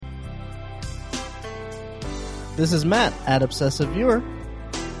This is Matt at Obsessive Viewer.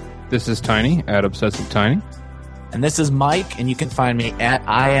 This is Tiny at Obsessive Tiny. And this is Mike, and you can find me at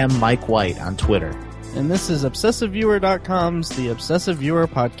I am Mike White on Twitter. And this is ObsessiveViewer.com's The Obsessive Viewer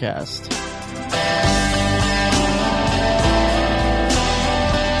Podcast.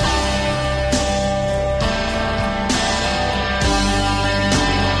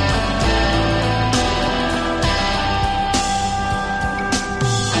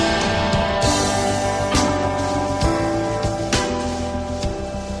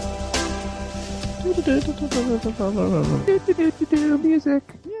 Music.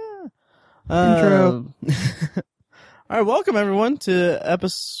 Yeah. Intro. All right, welcome everyone to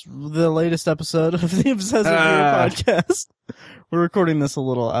the latest episode of the Obsessive Viewer Podcast. We're recording this a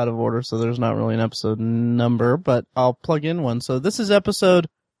little out of order, so there's not really an episode number, but I'll plug in one. So this is episode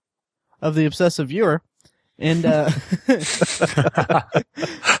of the Obsessive Viewer, and,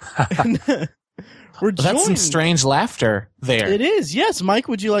 we're joined. That's some strange laughter there. It is, yes. Mike,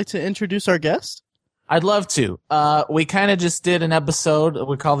 would you like to introduce our guest? I'd love to. We kind of just did an episode.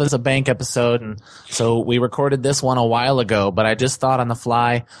 We call this a bank episode, and so we recorded this one a while ago, but I just thought on the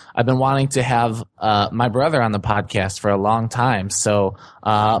fly, I've been wanting to have my brother on the podcast for a long time. So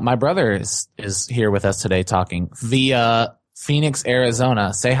my brother is here with us today talking via Phoenix,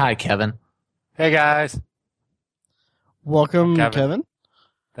 Arizona. Say hi, Kevin. Hey, guys. Welcome, Kevin.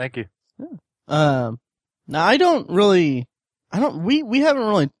 Thank you. Yeah. Now we haven't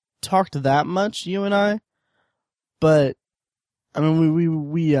really talked that much, you and I, but I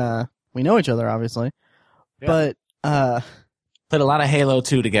mean we know each other obviously, yeah. But played a lot of Halo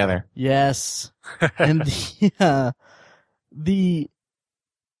 2 together. Yes, and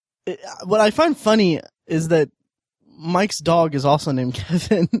what I find funny is that Mike's dog is also named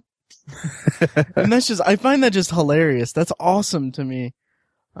Kevin, and I find that just hilarious. That's awesome to me.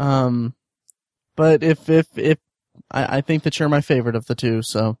 But if I think that you're my favorite of the two,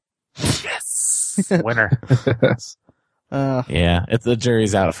 so. Yes! Winner. Yeah, the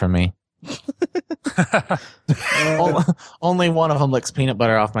jury's out for me. Only one of them licks peanut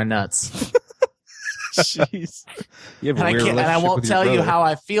butter off my nuts. Jeez. And I won't tell you how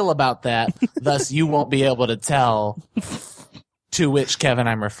I feel about that, thus you won't be able to tell to which Kevin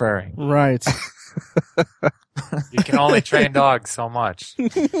I'm referring. Right. You can only train dogs so much.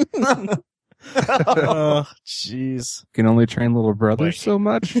 Oh, jeez. Can only train little brothers so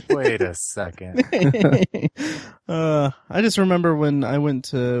much. Wait a second. I just remember when I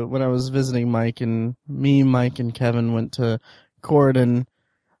was visiting Mike, and Mike, and Kevin went to Corydon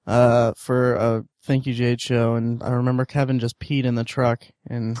for a Thank You Jade show, and I remember Kevin just peed in the truck,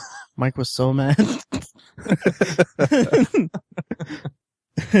 and Mike was so mad.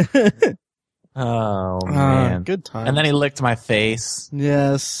 Oh, man. Good time. And then he licked my face.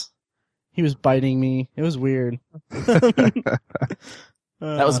 Yes. He was biting me. It was weird. That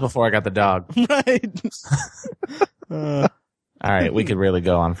was before I got the dog. Right. All right, we could really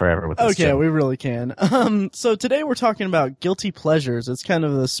go on forever with this. Okay, show. we really can. So today we're talking about guilty pleasures. It's kind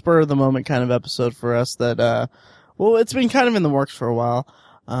of the spur of the moment kind of episode for us that, it's been kind of in the works for a while.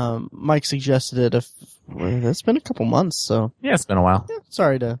 Mike suggested it. It's been a couple months, so. Yeah, it's been a while. Yeah,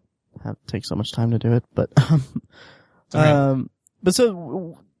 sorry to take so much time to do it, but, but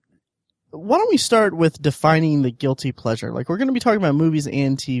so, why don't we start with defining the guilty pleasure? Like, we're going to be talking about movies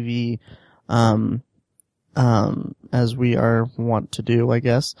and TV, as we are wont to do, I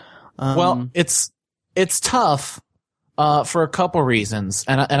guess. Well, it's tough, for a couple reasons.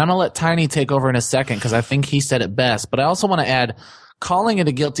 And I'm going to let Tiny take over in a second because I think he said it best. But I also want to add, calling it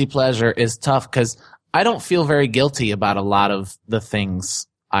a guilty pleasure is tough because I don't feel very guilty about a lot of the things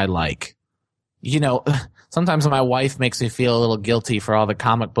I like. You know, sometimes my wife makes me feel a little guilty for all the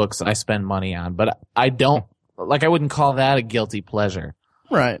comic books I spend money on, but I wouldn't call that a guilty pleasure.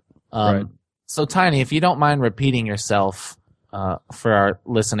 Right. Right. So Tiny, if you don't mind repeating yourself, for our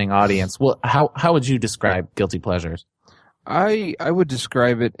listening audience, how would you describe guilty pleasures? I would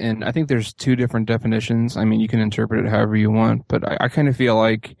describe it in, I think there's two different definitions. I mean, you can interpret it however you want, but I kind of feel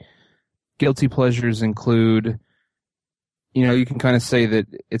like guilty pleasures include, you know, you can kind of say that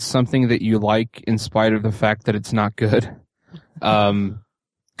it's something that you like in spite of the fact that it's not good. Kind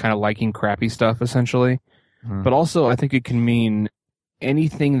of liking crappy stuff, essentially. Mm-hmm. But also, I think it can mean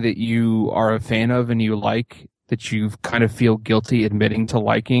anything that you are a fan of and you like that you kind of feel guilty admitting to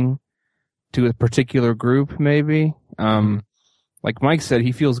liking to a particular group, maybe. Like Mike said,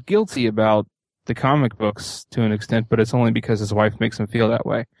 he feels guilty about the comic books to an extent, but it's only because his wife makes him feel that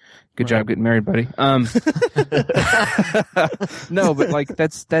way. Good job getting married, buddy. No, but like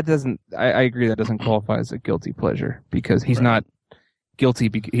I agree that doesn't qualify as a guilty pleasure because he's not guilty.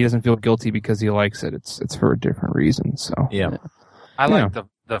 He doesn't feel guilty because he likes it. It's for a different reason. So Yeah. I like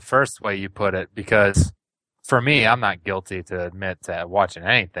the first way you put it because for me, I'm not guilty to admit to watching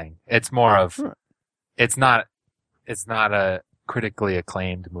anything. It's more of it's not a critically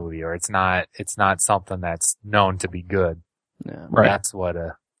acclaimed movie, or it's not something that's known to be good. Yeah. Right. That's what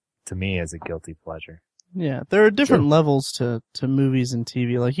to me is a guilty pleasure. Yeah, there are different levels to movies and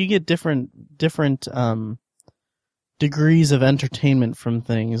TV. Like you get different degrees of entertainment from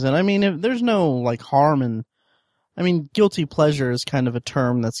things. And I mean, if there's no like harm in, I mean, guilty pleasure is kind of a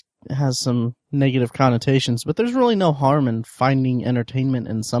term has some negative connotations, but there's really no harm in finding entertainment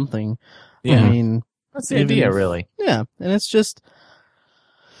in something. Yeah. I mean, That's the idea, really. Yeah, and it's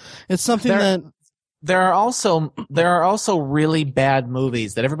something that there are also really bad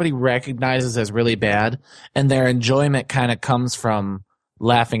movies that everybody recognizes as really bad, and their enjoyment kind of comes from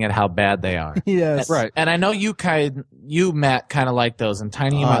laughing at how bad they are. Yes, right. And I know you Matt kind of like those, and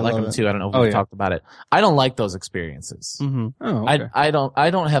Tiny, you might like them too. I don't know if we've talked about it. I don't like those experiences. Mm-hmm. Oh, okay. I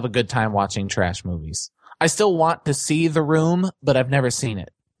don't have a good time watching trash movies. I still want to see The Room, but I've never seen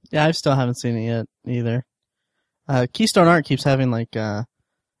it. Yeah, I still haven't seen it yet either. Keystone Art keeps having like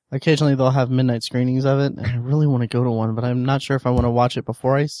occasionally they'll have midnight screenings of it, and I really want to go to one, but I'm not sure if I want to watch it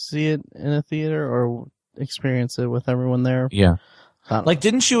before I see it in a theater or experience it with everyone there. Yeah. Like,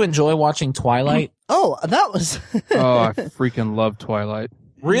 didn't you enjoy watching Twilight? Oh, that was Oh, I freaking love Twilight.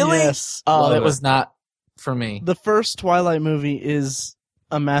 Really? Yes. Oh, Love that it. was not for me. The first Twilight movie is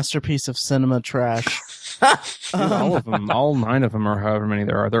a masterpiece of cinema trash. All of them, all 9 of them, or however many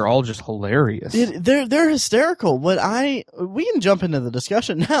there are, they're all just hilarious. They're hysterical. We can jump into the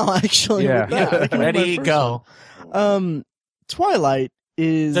discussion now. Actually, Yeah. with that. That can be my Ready, first go. one. Twilight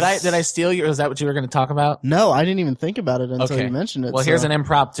is. Did I steal you, or is that what you were going to talk about? No, I didn't even think about it until Okay. you mentioned it. Well, here's an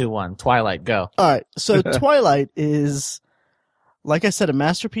impromptu one. Twilight, go. All right, so Twilight is, like I said, a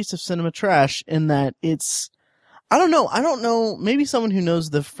masterpiece of cinema trash in that it's. I don't know. Maybe someone who knows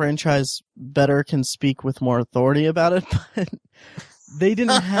the franchise better can speak with more authority about it, but they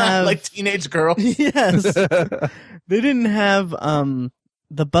didn't have like Teenage Girl. Yes. They didn't have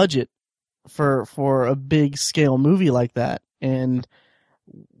the budget for a big scale movie like that. And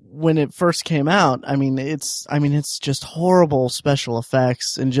when it first came out, it's just horrible special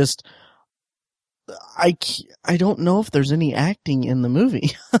effects and just I don't know if there's any acting in the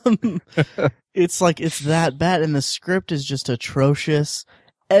movie. It's that bad, and the script is just atrocious.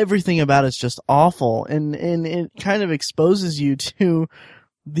 Everything about it's just awful, and it kind of exposes you to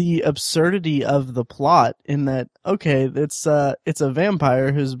the absurdity of the plot in that, okay, it's a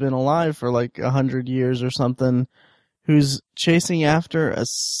vampire who's been alive for like 100 years or something, who's chasing after a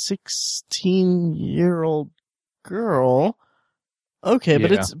 16-year-old girl. Okay,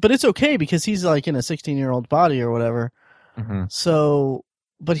 Yeah. but it's okay because he's like in a 16-year-old body or whatever. Mm-hmm. So,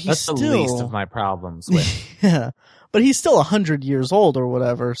 but he's That's still the least of my problems with. yeah, but he's still 100 years old or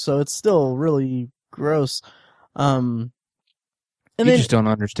whatever. So it's still really gross. And You then just don't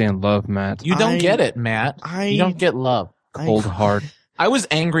understand love, Matt. You don't get it, Matt. You don't get love. Cold hard. I was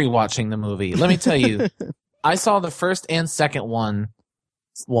angry watching the movie. Let me tell you, I saw the first and second ones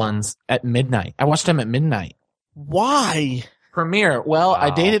at midnight. I watched them at midnight. Why? Premiere. Well, Wow. I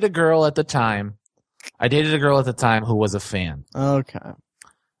dated a girl at the time who was a fan. Okay.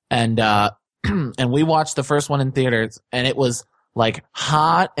 And and we watched the first one in theaters, and it was like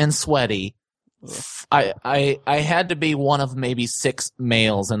hot and sweaty. I had to be one of maybe 6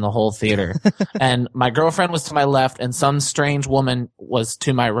 males in the whole theater. And my girlfriend was to my left, and some strange woman was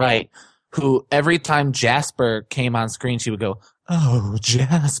to my right, who every time Jasper came on screen, she would go, "Oh,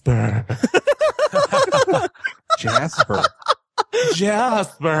 Jasper." Jasper.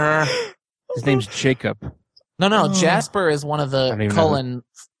 Jasper. His name's Jacob. No, Oh. Jasper is one of I don't the even know Cullen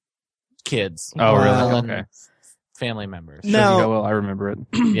kids. Oh, really? Cullen Okay. family members. No. Shows you how well I remember it.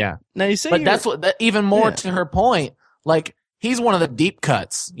 Yeah. Now you say But that's even more Yeah. to her point. Like, he's one of the deep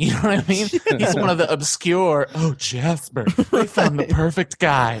cuts. You know what I mean? He's one of the obscure, oh, Jasper, they found the perfect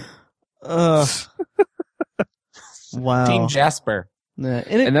guy. Wow. Team Jasper. Yeah.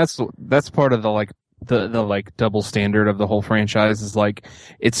 And that's part of the like double standard of the whole franchise is like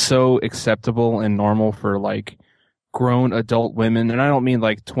it's so acceptable and normal for like grown adult women, and I don't mean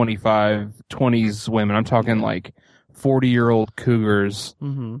like 20s women. I'm talking like 40-year-old cougars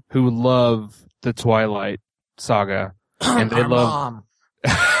Mm-hmm. who love the Twilight saga, and they Our love mom.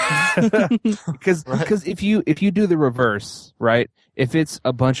 because Right. if you do the reverse, right? If it's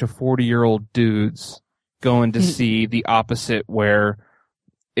a bunch of 40-year-old dudes going to see the opposite, where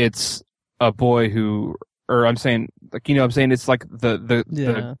it's a boy who or I'm saying, like, you know, I'm saying it's like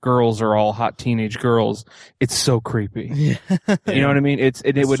the girls are all hot teenage girls. It's so creepy. Yeah. You know what I mean? It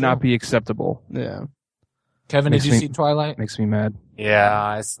would true. not be acceptable. Yeah. Kevin, Makes did you me- see Twilight? Makes me mad.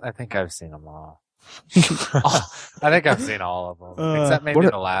 Yeah, I think I've seen them all. I think I've seen all of them, except maybe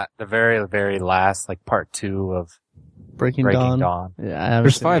the very, very last, like part 2 of Breaking Dawn. Yeah, I haven't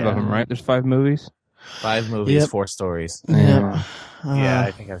There's seen 5 it. of them, right? There's 5 movies. 5 movies, Yep. 4 stories. Yeah. Yeah,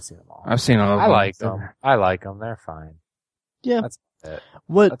 I think I've seen them all. I've seen all of I them. like them. I like them. They're fine. Yeah. That's it.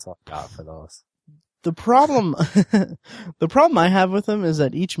 What That's all I got for those. the problem the problem I have with them is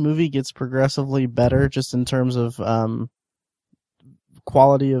that each movie gets progressively better just in terms of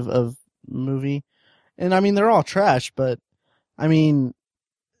quality of movie. And I mean they're all trash, but I mean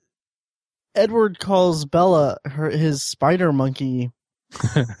Edward calls Bella his spider monkey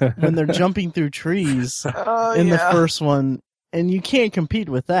when they're jumping through trees in the first one, and you can't compete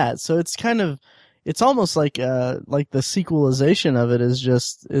with that. So it's kind of, it's almost like the sequelization of it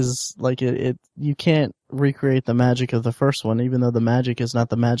is like it you can't recreate the magic of the first one, even though the magic is not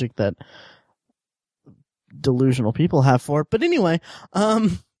the magic that delusional people have for it. But anyway,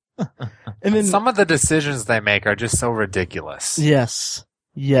 and then Some of the decisions they make are just so ridiculous. yes,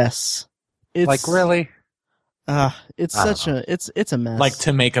 it's Like, really? it's I don't such a it's a mess. Like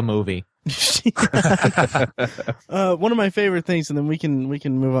to make a movie. One of my favorite things, and then we can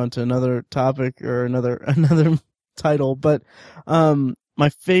move on to another topic or another title. But my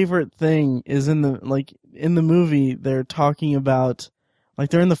favorite thing is in the movie they're talking about, like,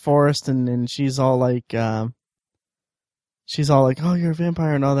 they're in the forest and she's all like, oh, you're a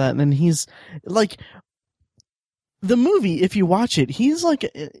vampire and all that, and then he's like, the movie, if you watch it, he's like,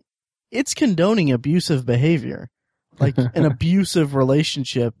 it's condoning abusive behavior, like an abusive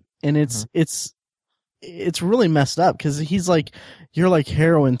relationship. And it's really messed up because he's like, you're like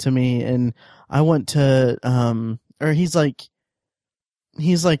heroin to me, and I want to, or he's like,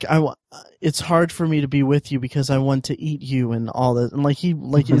 it's hard for me to be with you because I want to eat you and all that, and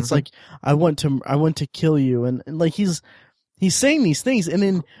it's like I want to kill you, and like he's saying these things, and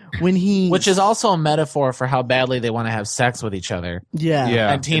then when which is also a metaphor for how badly they want to have sex with each other.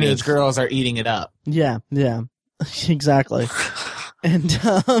 Yeah, And teenage girls are eating it up. Yeah, exactly. And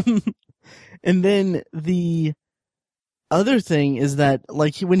then the other thing is that,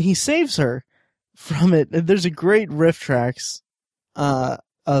 like, when he saves her from it, there's a great riff tracks of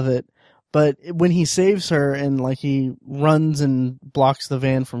it, but when he saves her and like he runs and blocks the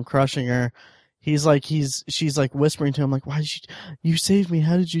van from crushing her, she's like whispering to him, like, why did you saved me?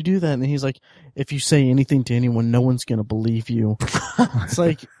 How did you do that? And he's like, if you say anything to anyone, no one's gonna believe you. It's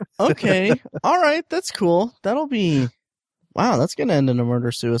like, okay, all right, that's cool. That'll be, wow, that's gonna end in a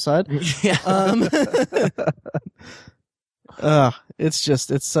murder-suicide. Yeah.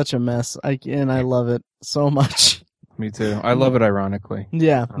 It's such a mess. I love it so much. Me too. I love it ironically.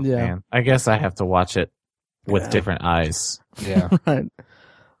 Yeah, Oh, yeah. man. I guess I have to watch it with different eyes. Yeah. Right.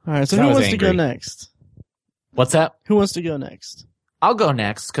 All right, so I who was wants to go angry. next? What's that? Who wants to go next? I'll go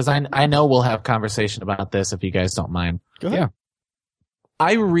next because I know we'll have conversation about this if you guys don't mind. Go ahead. Yeah.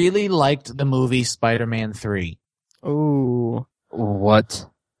 I really liked the movie Spider-Man 3. Oh. What?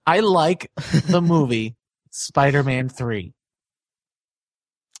 I like the movie Spider-Man 3.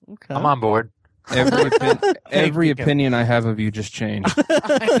 Okay. I'm on board. Every you, opinion I have of you just changed.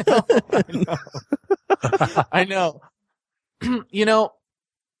 I know. You know,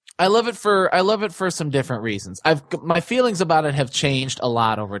 I love it for some different reasons. My feelings about it have changed a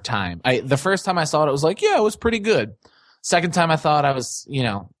lot over time. The first time I saw it was like, yeah, it was pretty good. Second time I thought I was,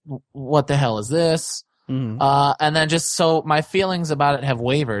 what the hell is this? Mhm. And then just so my feelings about it have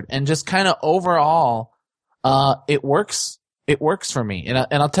wavered, and just kind of overall, it works. It works for me. And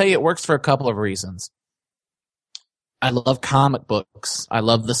I'll tell you, it works for a couple of reasons. I love comic books. I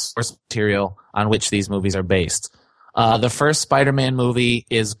love the source material on which these movies are based. The first Spider-Man movie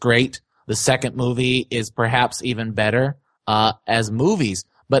is great. The second movie is perhaps even better, as movies.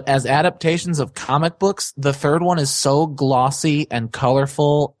 But as adaptations of comic books, the third one is so glossy and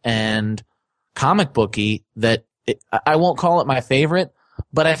colorful and comic booky that I won't call it my favorite,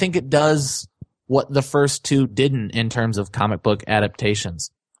 but I think it does what the first two didn't in terms of comic book adaptations.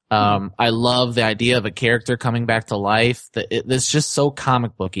 I love the idea of a character coming back to life. It's just so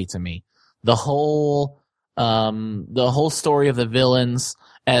comic booky to me. The whole story of the villains,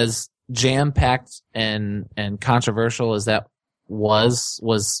 as jam-packed and controversial as that was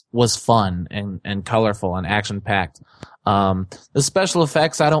fun and colorful and action-packed. The special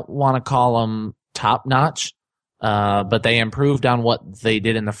effects, I don't want to call them top-notch, but they improved on what they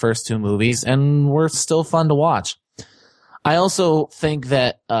did in the first two movies and were still fun to watch. I also think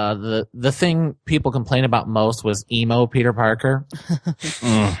that the thing people complain about most was emo Peter Parker,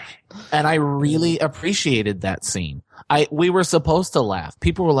 and I really appreciated that scene. We were supposed to laugh.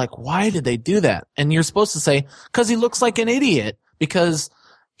 People were like, "Why did they do that?" And you're supposed to say, "Because he looks like an idiot." Because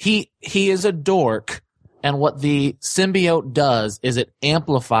he is a dork, and what the symbiote does is it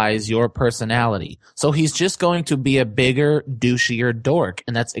amplifies your personality. So he's just going to be a bigger, douchier dork,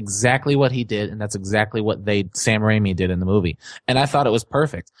 and that's exactly what he did, and that's exactly what Sam Raimi did in the movie. And I thought it was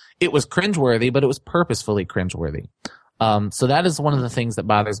perfect. It was cringeworthy, but it was purposefully cringeworthy. So that is one of the things that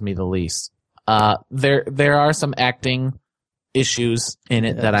bothers me the least. There are some acting issues in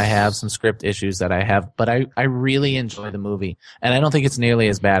it that I have, some script issues that I have, but I really enjoy the movie, and I don't think it's nearly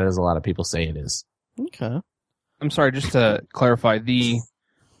as bad as a lot of people say it is. Okay. I'm sorry, just to clarify, the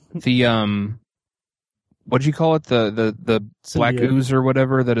what'd you call it? The black ooze or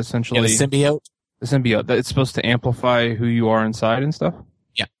whatever that essentially the symbiote. The symbiote that it's supposed to amplify who you are inside and stuff.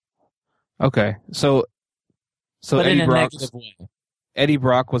 Yeah. Okay, so but Eddie in a Brock, negative way. Eddie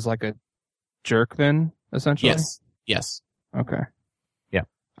Brock was like a jerk then, essentially. Yes. Okay. Yeah.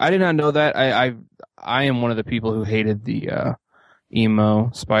 I did not know that. I am one of the people who hated the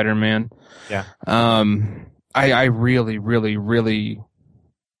emo Spider-Man. Yeah. I really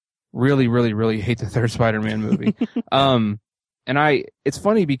hate the third Spider-Man movie. And it's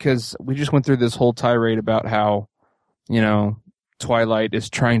funny because we just went through this whole tirade about how, Twilight is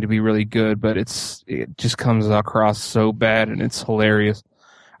trying to be really good, but it just comes across so bad and it's hilarious.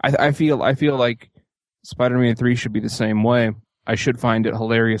 I feel like Spider-Man 3 should be the same way. I should find it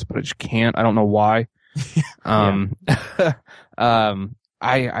hilarious, but I just can't. I don't know why. I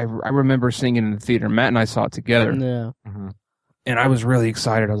remember seeing it in the theater. Matt and I saw it together. Yeah. Mm-hmm. And I was really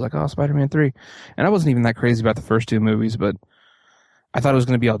excited. I was like, oh, Spider-Man 3. And I wasn't even that crazy about the first two movies, but I thought it was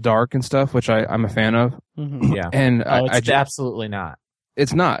going to be all dark and stuff, which I'm a fan of. Mm-hmm. Yeah. And it's absolutely not.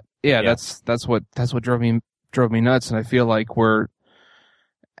 It's not. Yeah, Yeah. that's what drove me nuts. And I feel like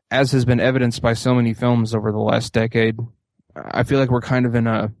as has been evidenced by so many films over the last decade, I feel like we're kind of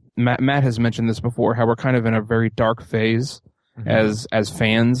in Matt has mentioned this before, how we're kind of in a very dark phase as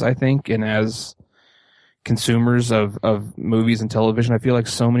fans, I think, and as consumers of movies and television. I feel like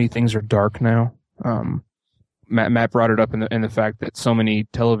so many things are dark now. Matt brought it up in the fact that so many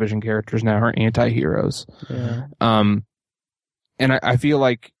television characters now are anti-heroes. Yeah. And I feel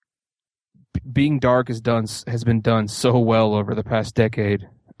like being dark has been done so well over the past decade,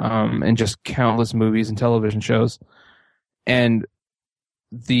 in just countless movies and television shows. And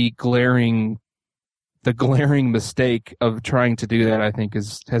the glaring mistake of trying to do that, I think,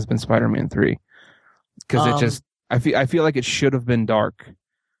 has been Spider-Man 3. Because I feel like it should have been dark,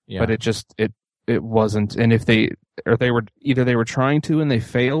 but it wasn't. And if they were trying to and they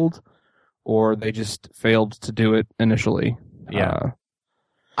failed, or they just failed to do it initially. Yeah.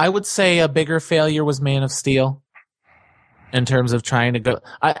 I would say a bigger failure was Man of Steel in terms of trying to go.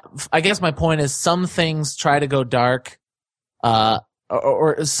 I guess my point is some things try to go dark,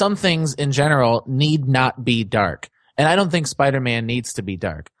 or some things in general need not be dark. And I don't think Spider-Man needs to be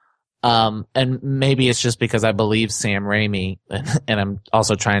dark. And maybe it's just because I believe Sam Raimi, and I'm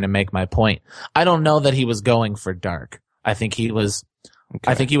also trying to make my point. I don't know that he was going for dark. I think he was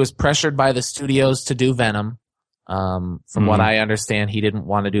pressured by the studios to do Venom. From what I understand, he didn't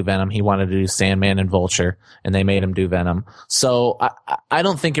want to do Venom. He wanted to do Sandman and Vulture, and they made him do Venom. So I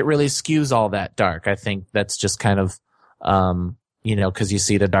don't think it really skews all that dark. I think that's just kind of, cause you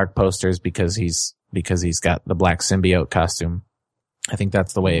see the dark posters because he's got the black symbiote costume. I think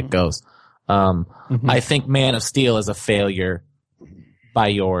that's the way it goes. I think Man of Steel is a failure by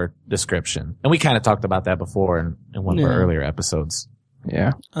your description. And we kind of talked about that before in one of our earlier episodes.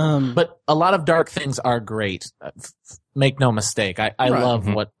 Yeah. But a lot of dark things are great. Make no mistake. I love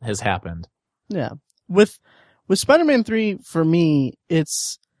what has happened. Yeah. With Spider-Man 3, for me,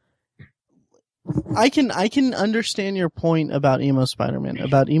 I can understand your point about emo Spider-Man,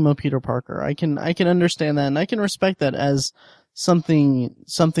 about emo Peter Parker. I can understand that, and I can respect that as something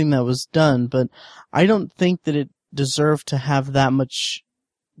that was done, but I don't think that it deserved to have that much,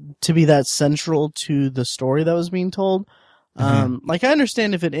 to be that central to the story that was being told. Like, I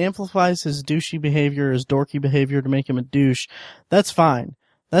understand if it amplifies his douchey behavior, his dorky behavior to make him a douche, that's fine.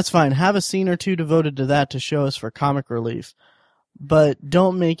 That's fine. Have a scene or two devoted to that to show us for comic relief. But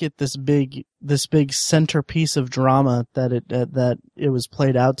don't make it this big centerpiece of drama that it was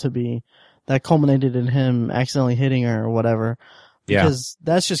played out to be, that culminated in him accidentally hitting her or whatever. because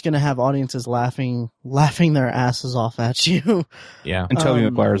that's just going to have audiences laughing their asses off at you. Yeah. And Tobey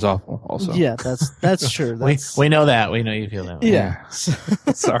Maguire's awful also. Yeah, that's true. That's, We know that. We know you feel that way. yeah.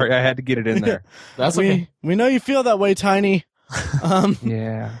 Sorry, I had to get it in there. That's okay. We know you feel that way, Tiny.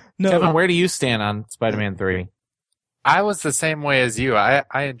 Yeah. No, Kevin, where do you stand on Spider-Man 3? I was the same way as you. I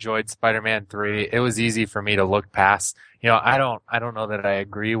enjoyed Spider-Man 3. It was easy for me to look past. I don't know that I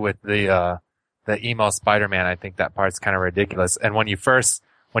agree with the emo Spider-Man. I think that part's kind of ridiculous. And when you first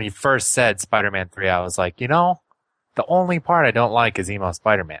said Spider-Man 3, I was like, the only part I don't like is emo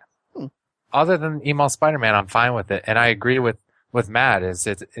Spider-Man. Other than emo Spider-Man, I'm fine with it. And I agree with Matt,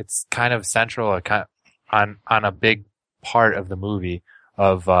 it's kind of central on a big part of the movie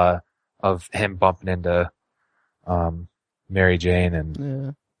of him bumping into Mary Jane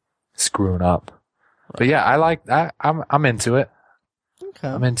and screwing up. Right. But yeah, I like that. I'm into it. Okay.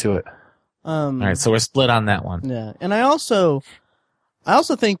 I'm into it. All right, so we're split on that one. Yeah, and I also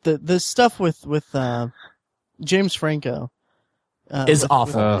think that the stuff with James Franco is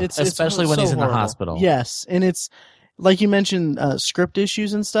awful, especially when so he's in horrible. the hospital. Yes, and it's like you mentioned script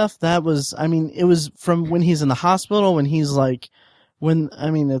issues and stuff. That was, it was from when he's in the hospital, when he's like,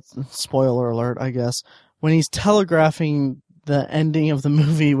 it's spoiler alert, I guess, when he's telegraphing the ending of the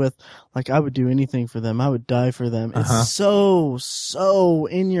movie with, like, I would do anything for them. I would die for them. It's so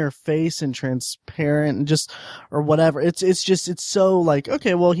in your face and transparent and just, or whatever. It's so like,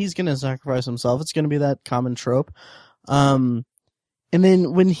 okay, well, he's going to sacrifice himself. It's going to be that common trope. And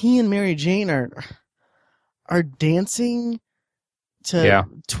then when he and Mary Jane are dancing to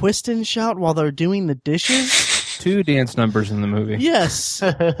Twist and Shout while they're doing the dishes. 2 dance numbers in the movie. Yes.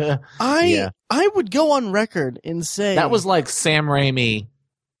 I would go on record and say that was like Sam Raimi.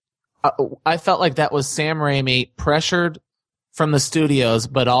 I felt like that was Sam Raimi pressured from the studios,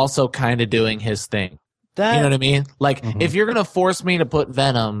 but also kind of doing his thing. You know what I mean? Like, if you're going to force me to put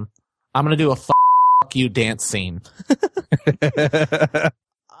Venom, I'm going to do a fuck you dance scene.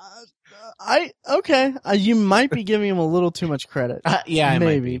 You might be giving him a little too much credit. Yeah,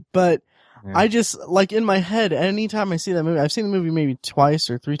 maybe. But I just, like, in my head, anytime I see that movie, I've seen the movie maybe twice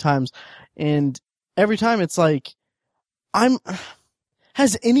or 3 times, and every time it's like,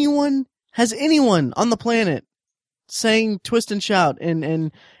 has anyone on the planet sang Twist and Shout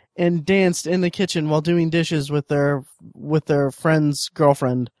and danced in the kitchen while doing dishes with their friend's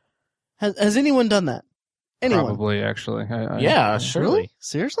girlfriend? Has anyone done that? Anyone? Probably, actually. Yeah, surely. Really?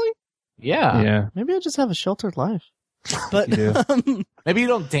 Seriously? Yeah. Maybe I just have a sheltered life. But maybe you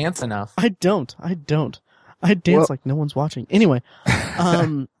don't dance enough. I don't. I dance like no one's watching. Anyway,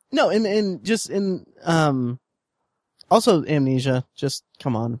 no, and just in also Amnesia. Just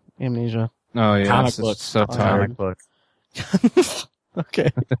come on, Amnesia. Oh yeah, comic book. So tired. Comic book.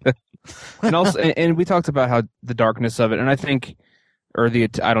 Okay. And also, and we talked about how the darkness of it, and I think,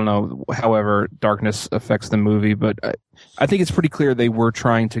 I don't know, however darkness affects the movie, but I think it's pretty clear they were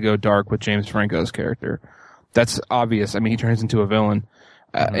trying to go dark with James Franco's character. That's obvious. I mean, he turns into a villain,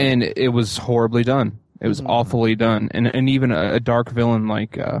 and it was horribly done. It was awfully done. And even a dark villain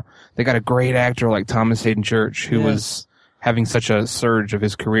like, they got a great actor like Thomas Hayden Church, who was having such a surge of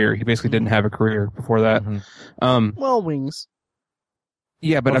his career. He basically didn't have a career before that. Well, Wings.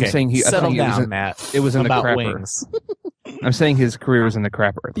 Yeah, but I'm saying settle down, Matt. It was in about the crapper. Wings. I'm saying his career was in the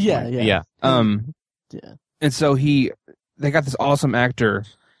crapper. At the point. Yeah. And so they got this awesome actor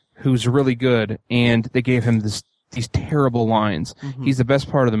who's really good, and they gave him these terrible lines. He's the best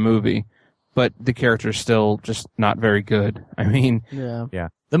part of the movie, but the character's still just not very good. I mean, yeah.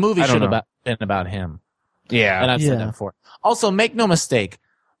 The movie should have been about him. Yeah, and I've said that before. Also, make no mistake,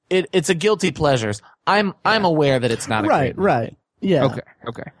 it's a guilty pleasures. I'm aware that it's not a great movie. Right. Yeah.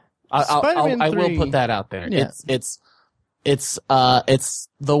 Okay. I will put that out there. Yeah. It's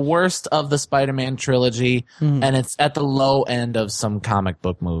the worst of the Spider-Man trilogy, and it's at the low end of some comic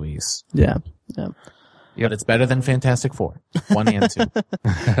book movies. Yeah. But it's better than Fantastic Four 1 and 2.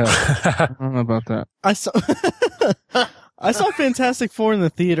 I don't know about that. I saw Fantastic Four in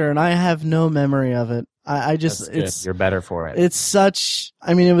the theater, and I have no memory of it. You're better for it. It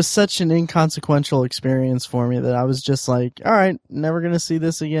was such an inconsequential experience for me that I was just like, all right, never going to see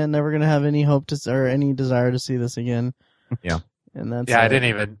this again, never going to have any hope or any desire to see this again. Yeah. And that's I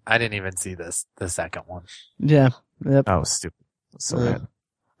didn't even see the second one. Yeah. Yep. Oh, stupid. So bad.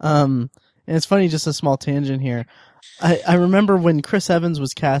 And it's funny, just a small tangent here. I remember when Chris Evans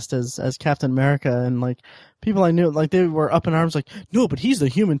was cast as Captain America, and like people I knew, like they were up in arms like, no, but he's the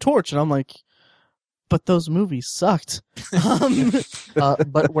Human Torch. And I'm like, but those movies sucked.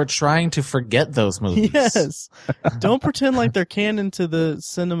 But we're trying to forget those movies. Yes. Don't pretend like they're canon to the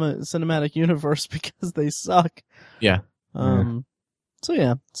cinematic universe because they suck. Yeah. So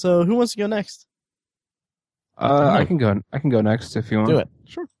yeah. So who wants to go next? I can go next if you want. Do it.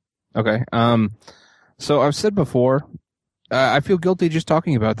 Sure. Okay. So I've said before, I feel guilty just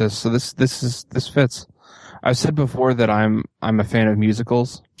talking about this. So this fits. I've said before that I'm a fan of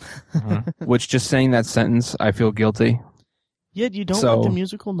musicals, which just saying that sentence, I feel guilty. Yet you don't like the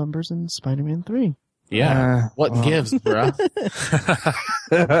musical numbers in Spider-Man 3. Yeah. What gives, bruh?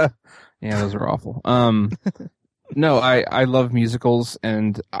 Yeah, those are awful. No, I love musicals,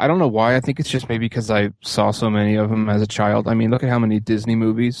 and I don't know why. I think it's just maybe because I saw so many of them as a child. I mean, look at how many Disney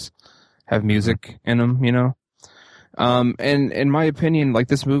movies have music in them, you know? And in my opinion, like,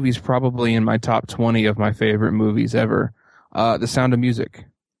 this movie's probably in my top 20 of my favorite movies ever. The Sound of Music.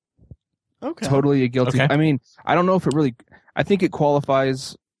 Okay. Totally a guilty. Okay. I mean, I don't know if it really. I think it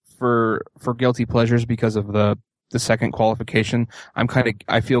qualifies for guilty pleasures because of the second qualification.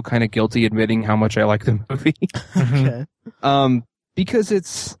 I feel kind of guilty admitting how much I like the movie. Okay.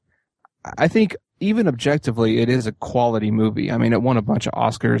 Because I think even objectively, it is a quality movie. I mean, it won a bunch of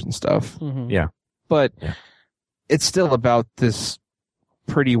Oscars and stuff. Mhm. Yeah. But it's still about this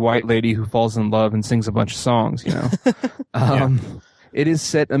pretty white lady who falls in love and sings a bunch of songs, you know? It is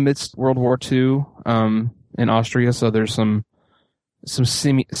set amidst World War II, in Austria, so there's some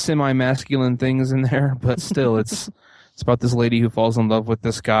semi-masculine things in there, but still it's about this lady who falls in love with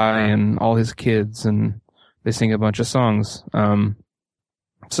this guy and all his kids, and they sing a bunch of songs.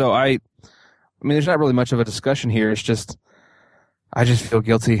 So I mean, there's not really much of a discussion here. It's just, I just feel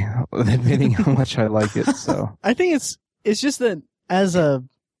guilty admitting how much I like it. So I think it's just that as a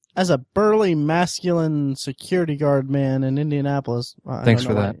burly masculine security guard man in Indianapolis. Thanks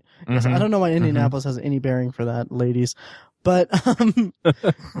for that. I don't know why Indianapolis has any bearing for that, ladies. But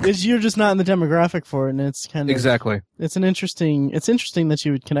you're just not in the demographic for it, and it's kind of exactly. It's interesting that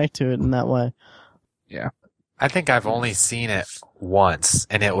you would connect to it in that way. Yeah. I think I've only seen it once,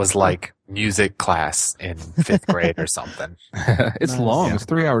 and it was like music class in 5th grade or something. It's Nice. long. Yeah. It's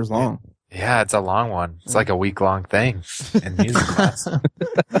 3 hours long. Yeah, it's a long one. It's like a week-long thing in music class.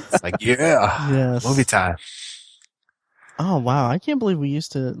 It's like, Yes. movie time. Oh wow, I can't believe we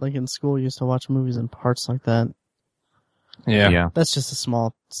used to, like, in school, used to watch movies in parts like that. Yeah. That's just a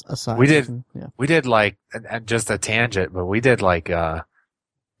small aside. We did- Yeah. We did like, and just a tangent, but we did like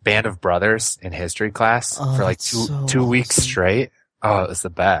Band of Brothers in history class Oh, for like that's so two weeks awesome. straight. Oh, it was the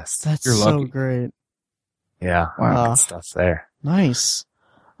best. That's You're so lucky. great. Yeah, Wow. good stuff's there. Nice.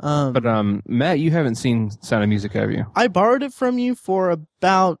 But Matt, you haven't seen Sound of Music, have you? I borrowed it from you for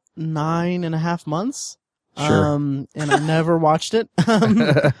about 9.5 months. Sure. And I never watched it.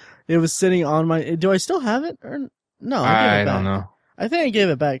 It was sitting on my. Do I still have it? Or no? I gave it back. don't know. I think I gave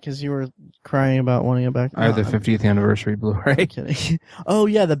it back because you were crying about wanting it back. I have the No, 50th anniversary I'm Blu-ray. kidding. Oh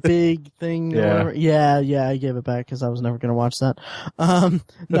yeah, the big thing. Or Yeah. whatever. Yeah. I gave it back because I was never gonna watch that.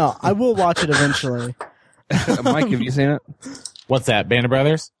 No, I will watch it eventually. Mike, have you seen it? What's that? Band of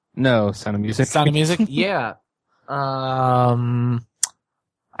Brothers? No, Sound of Music. Sound of Music? Yeah. I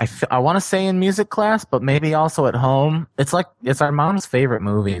want to say in music class, but maybe also at home. It's our mom's favorite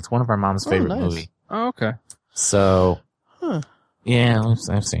movie. It's one of our mom's favorite nice. movie. Oh, okay. So, Huh. yeah,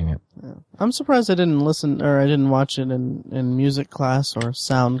 I've seen it. I'm surprised I didn't watch it in music class or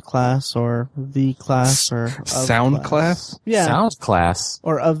sound class or the class or of Sound class? Yeah. Sound class.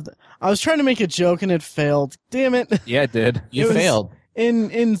 Or of the, I was trying to make a joke and it failed. Damn it. Yeah, it did. You It was- failed.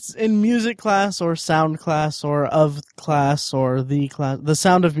 In music class or sound class or of class or the class, the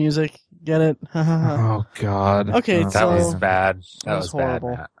sound of music. Get it? Oh, God. Okay, Oh, That was So- bad. That was was bad.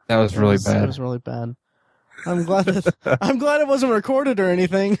 horrible. Matt. that was really It bad. was really bad. I'm glad it wasn't recorded or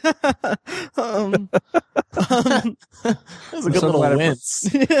anything. That was a good so little glad I-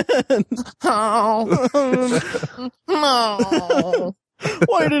 wince. No.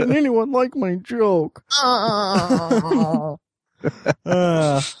 Why didn't anyone like my joke?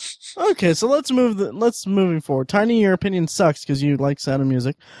 Okay, so let's moving forward. Tiny, your opinion sucks because you like Sound of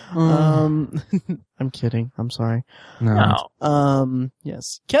Music. I'm kidding. I'm sorry. No. No.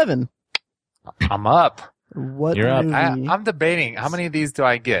 Yes, Kevin. I'm up. What You're up. movie? I'm debating. How many of these do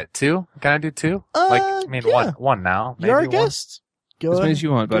I get? 2? Can I do 2? Yeah. One now. Maybe You're a one. guest. Go As many ahead. as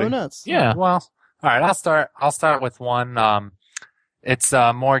you want, buddy. Go nuts. Yeah. Well, all right. I'll start with one. It's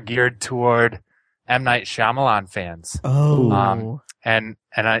more geared toward M. Night Shyamalan fans, Oh. and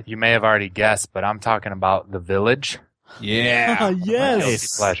you may have already guessed, but I'm talking about The Village. Yeah. Yes. Guilty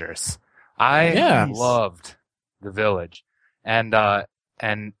pleasures. I Yeah. loved The Village, and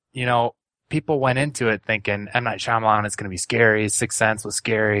you know, people went into it thinking M. Night Shyamalan is going to be scary. Sixth Sense was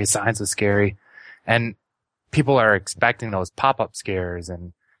scary. Signs was scary, and people are expecting those pop-up scares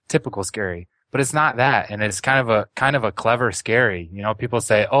and typical scary. but it's not that. And it's kind of a clever scary. You know, people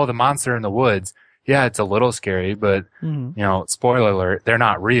say, oh, the monster in the woods. Yeah, it's a little scary, but you know, spoiler alert, they're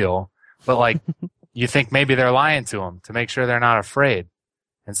not real. But like, you think maybe they're lying to them to make sure they're not afraid.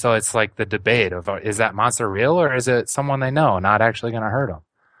 And so it's like the debate of, is that monster real or is it someone they know not actually going to hurt them?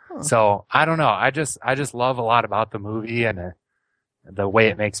 Huh. So I don't know. I just love a lot about the movie and the way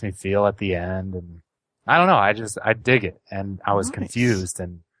it makes me feel at the end. And I don't know. I dig it. And I was confused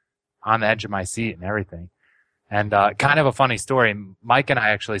and on the edge of my seat and everything. And kind of a funny story. Mike and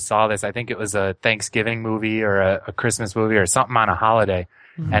I actually saw this. I think it was a Thanksgiving movie or a Christmas movie or something on a holiday.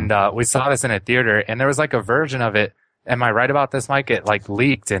 And we saw this in a theater and there was like a version of it. Am I right about this, Mike? It like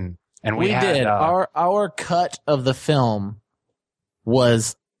leaked and we had, did. Our cut of the film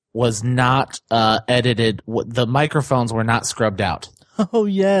was not edited. The microphones were not scrubbed out. Oh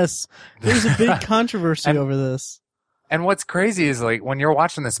yes, there's a big controversy over this. And what's crazy is like when you're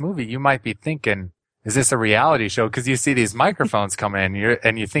watching this movie, you might be thinking, "Is this a reality show?" Because you see these microphones come in,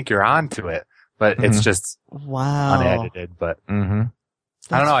 and you think you're onto it, but it's just unedited. But I don't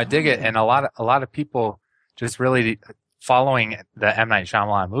know. I dig it, and a lot of people just really following the M. Night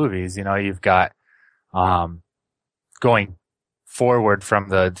Shyamalan movies. You know, you've got going forward from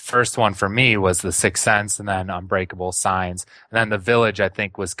the first one for me was The Sixth Sense and then Unbreakable Signs. And then The Village, I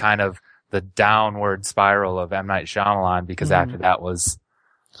think, was kind of the downward spiral of M. Night Shyamalan because after that was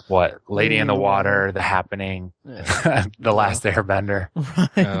Lady in the Water, The Happening, The Last Airbender.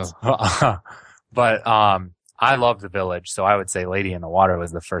 Right. But I love The Village, so I would say Lady in the Water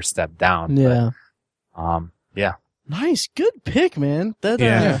was the first step down. Yeah. But, yeah. Nice. Good pick, man.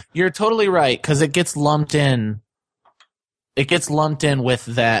 You're totally right because it gets lumped in. It gets lumped in with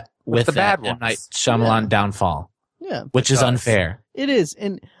the bad M. Night Shyamalan downfall. Yeah, which is unfair. It is,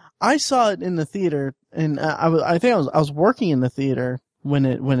 and I saw it in the theater, and I think I was working in the theater when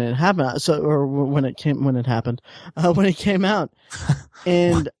it happened. So when it came out,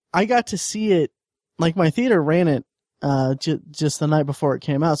 and I got to see it. Like my theater ran it just the night before it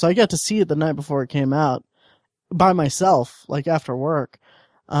came out, so I got to see it the night before it came out by myself, like after work.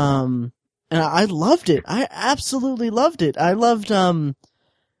 And I loved it. I absolutely loved it. I loved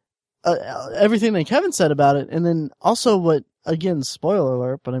everything that Kevin said about it, and then also what, again, spoiler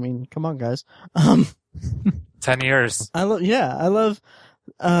alert, but I mean, come on, guys. 10 years. I love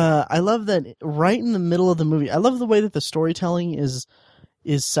that right in the middle of the movie. I love the way that the storytelling is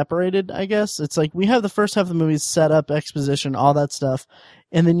separated, I guess. It's like we have the first half of the movie set up, exposition, all that stuff,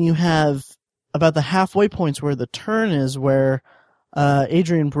 and then you have about the halfway points where the turn is where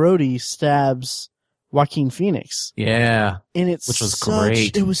Adrian Brody stabs Joaquin Phoenix. Yeah. And which was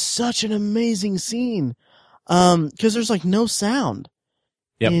great. It was such an amazing scene. 'Cause there's like no sound.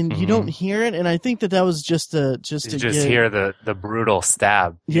 Yep. And you don't hear it, and I think that was just to hear the brutal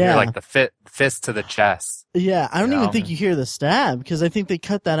stab. You hear like the fist to the chest. Yeah, I don't even think you hear the stab because I think they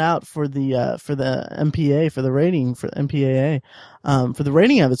cut that out for the MPA, for the rating, for MPAA, for the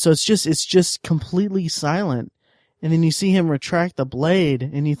rating of it. So it's just completely silent. And then you see him retract the blade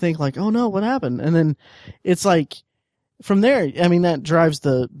and you think like, oh no, what happened? And then it's like, from there, I mean, that drives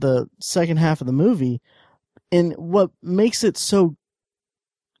the second half of the movie. And what makes it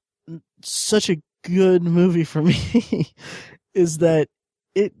such a good movie for me is that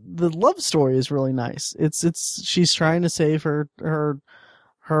the love story is really nice. She's trying to save her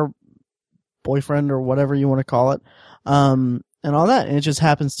boyfriend or whatever you want to call it. And all that. And it just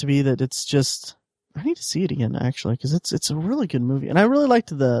happens to be that it's just, I need to see it again actually, because it's a really good movie, and I really liked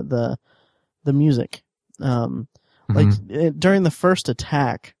the music. Like during the first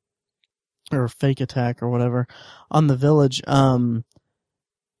attack or fake attack or whatever on the village,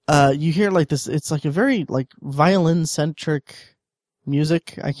 you hear like this. It's like a very like violin centric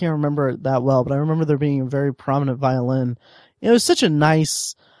music. I can't remember it that well, but I remember there being a very prominent violin. It was such a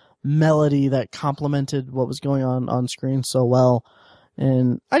nice melody that complemented what was going on screen so well.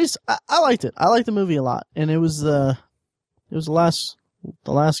 And I liked it. I liked the movie a lot, and it was the last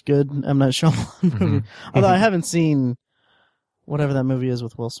good M. Night Shyamalan movie. Although I haven't seen whatever that movie is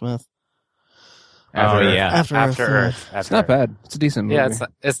with Will Smith. After Earth. It's not bad. It's a decent movie. Yeah,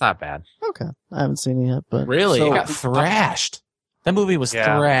 it's not bad. Okay, I haven't seen it yet, but really, it got thrashed. That movie was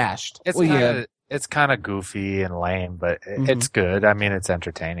thrashed. It's kind of goofy and lame, but it's good. I mean, it's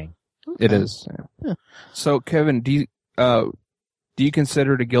entertaining. Okay. It is. Yeah. So, Kevin, do you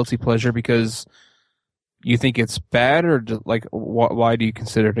consider it a guilty pleasure because you think it's bad, or why do you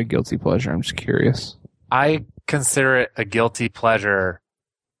consider it a guilty pleasure? I'm just curious. I consider it a guilty pleasure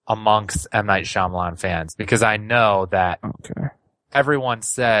amongst M. Night Shyamalan fans because I know that everyone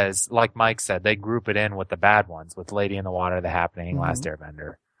says, like Mike said, they group it in with the bad ones, with Lady in the Water, The Happening, Last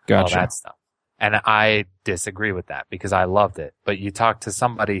Airbender, all that stuff. And I disagree with that because I loved it. But you talk to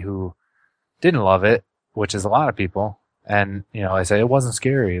somebody who didn't love it, which is a lot of people, and, you know, I say it wasn't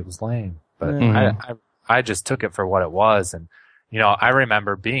scary, it was lame. But I just took it for what it was. And, you know, I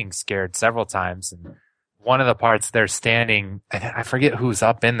remember being scared several times. And one of the parts they're standing, I forget who's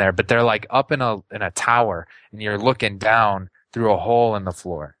up in there, but they're like up in a tower, and you're looking down through a hole in the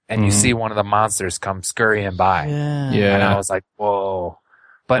floor, and you see one of the monsters come scurrying by. Yeah. And I was like, whoa.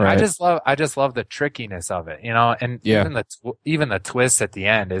 But Right. I just love the trickiness of it, you know, and even the twist at the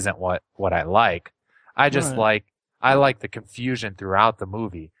end isn't what I like. I just I like the confusion throughout the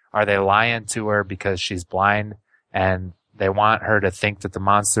movie. Are they lying to her because she's blind and they want her to think that the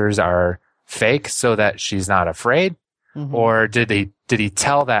monsters are fake so that she's not afraid? Mhm. Or did he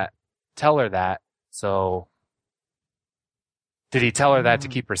tell her that? So did he tell her that to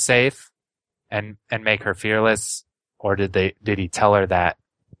keep her safe and make her fearless? Or did he tell her that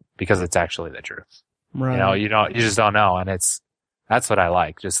because it's actually the truth? Right. You know, you just don't know. And that's what I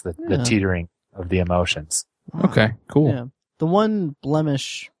like. Just the teetering of the emotions. Okay, cool. Yeah. The one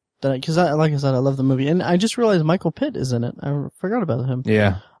blemish because like I said, I love the movie, and I just realized Michael Pitt is in it. I forgot about him.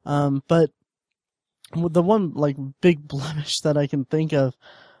 Yeah. But the one like big blemish that I can think of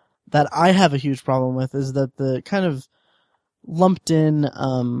that I have a huge problem with is that the kind of lumped in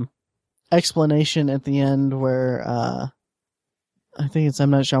explanation at the end where I think it's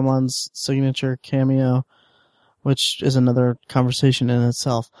M. Night Shyamalan's signature cameo, which is another conversation in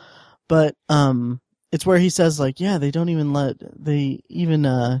itself. But it's where he says like, yeah, they don't even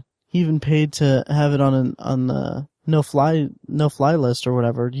he even paid to have it on the no fly list or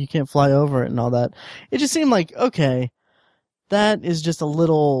whatever. You can't fly over it and all that. It just seemed like, okay, that is just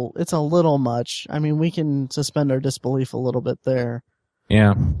it's a little much. I mean, we can suspend our disbelief a little bit there.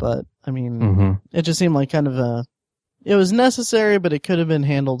 Yeah. But I mean, it just seemed like kind of it was necessary, but it could have been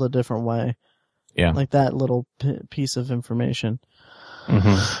handled a different way. Yeah. Like that little piece of information.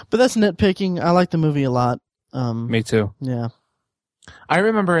 Mm-hmm. But that's nitpicking. I like the movie a lot. Me too. Yeah. I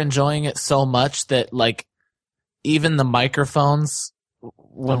remember enjoying it so much that, like, even the microphones,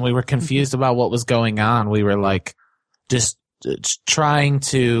 when we were confused about what was going on, we were like, just trying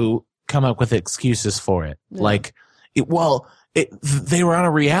to come up with excuses for it. Yeah. Like, they were on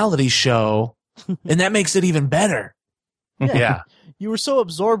a reality show, and that makes it even better. Yeah. You were so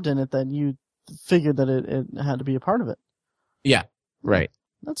absorbed in it that you figured that it had to be a part of it. Yeah. Right.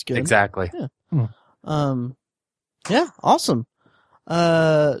 That's good. Exactly. Yeah. Yeah. Awesome.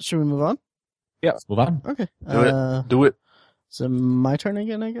 Should we move on? Yeah. Let's move on. Okay. Do it. So my turn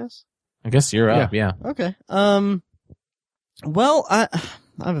again, I guess. I guess you're up. Yeah. Okay. Well, I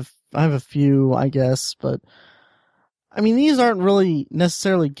have a few, I guess, but I mean, these aren't really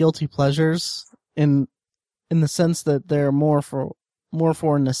necessarily guilty pleasures in the sense that they're more for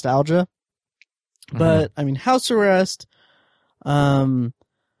nostalgia. But I mean, House Arrest, sorry,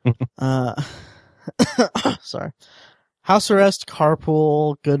 House Arrest,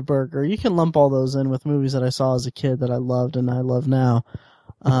 Carpool, Good Burger. You can lump all those in with movies that I saw as a kid that I loved and I love now.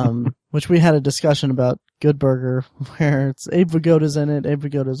 Which we had a discussion about Good Burger, where it's Abe Vigoda's in it. Abe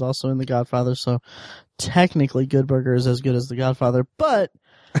Vigoda is also in The Godfather, so technically Good Burger is as good as The Godfather, but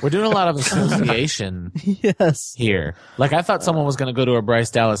we're doing a lot of association yes. here. Like, I thought someone was going to go to a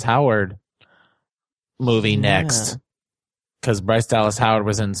Bryce Dallas Howard movie next, because Bryce Dallas Howard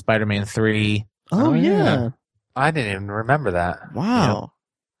was in Spider-Man 3. Oh yeah. I didn't even remember that. Wow.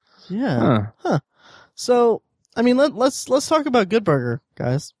 Yeah. Huh. So, I mean, let's talk about Good Burger,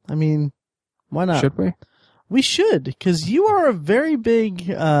 guys. I mean, why not? Should we? We should, because you are a very big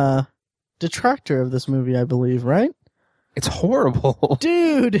detractor of this movie, I believe, right? It's horrible.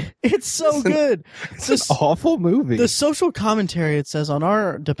 Dude, it's so good. It's an awful movie. The social commentary it says on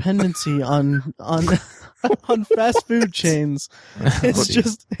our dependency on on fast food chains. It's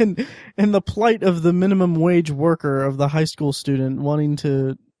just in the plight of the minimum wage worker, of the high school student wanting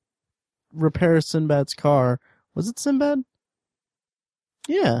to repair Sinbad's car. Was it Sinbad?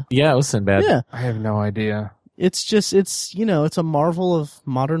 Yeah. Yeah, it was Sinbad. Yeah. I have no idea. It's just, it's a marvel of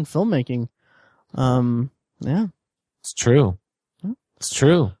modern filmmaking. Yeah. It's true. It's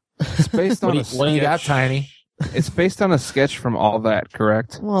true. It's based on What do you got, Tiny? It's based on a sketch from All That,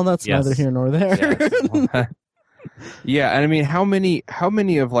 correct? Well, that's Yes. neither here nor there. Yeah, and I mean, how many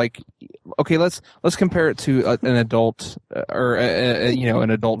of, like, okay, let's compare it to an adult or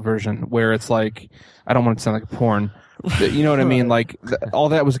an adult version where it's like, I don't want it to sound like porn, but you know what I mean? Like, All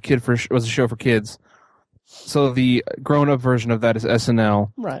That was a show for kids. So the grown-up version of that is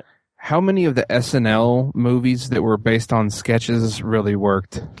SNL. Right. How many of the SNL movies that were based on sketches really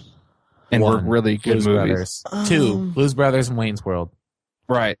worked and were One. really good Blues movies? Brothers. 2. Blues Brothers and Wayne's World.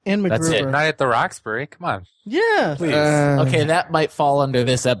 Right. and That's it. MacGruber. Night at the Roxbury. Come on. Yeah. Please. Okay, that might fall under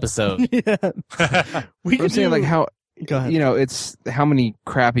this episode. Yeah. We I'm could saying do, like how Go ahead. it's how many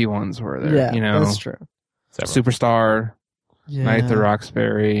crappy ones were there? Yeah, that's true. Superstar, Yeah. Night at the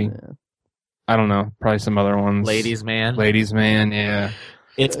Roxbury. Yeah. I don't know, probably some other ones. Ladies Man. Ladies Man, yeah.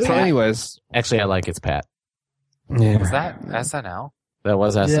 It's So Pat. anyways, Actually, I like It's Pat. yeah. Was that SNL? That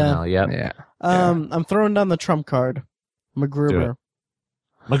was SNL, yep. Yeah. I'm throwing down the trump card. MacGruber.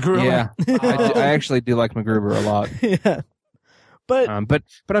 MacGruber. Yeah. I actually do like MacGruber a lot. Yeah. But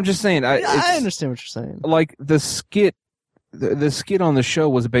But I'm just saying, I it's- understand what you're saying. like the skit on the show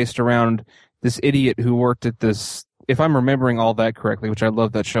was based around this idiot who worked at this, if I'm remembering all that correctly, which I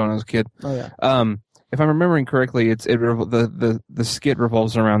loved that show when I was a kid. Oh yeah. If I'm remembering correctly, the skit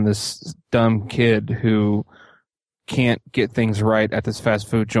revolves around this dumb kid who can't get things right at this fast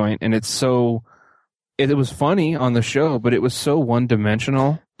food joint, and it was funny on the show, but it was so one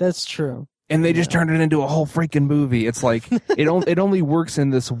dimensional. That's true. And they just turned it into a whole freaking movie. It's like it only works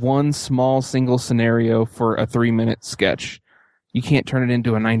in this one small single scenario for a 3-minute sketch. You can't turn it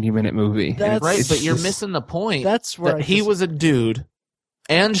into a 90-minute movie. That's Right, It's but you're just- missing the point. That's where that he was a dude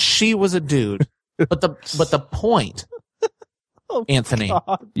and she was a dude. but the point, Oh, Anthony,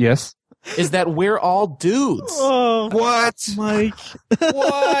 God. Yes. is that we're all dudes. Oh, What? Mike.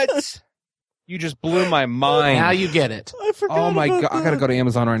 What? You just blew my mind. Now you get it. I forgot. Oh my about god! I gotta that. go to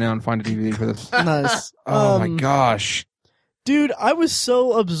Amazon right now and find a DVD for this. Nice. Oh my gosh! Dude, I was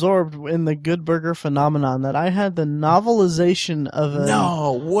so absorbed in the Good Burger phenomenon that I had the novelization of a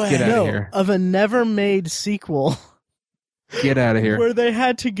No way. Get out of no, here. of a never made sequel Get out of here! where they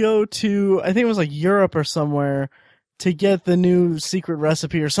had to go to, I think it was like Europe or somewhere, to get the new secret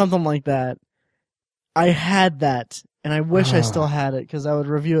recipe or something like that. I had that, and I wish I still had it because I would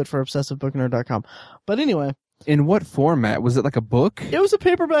review it for obsessivebooknerd.com. But anyway, In what format? Was it like a book? it was a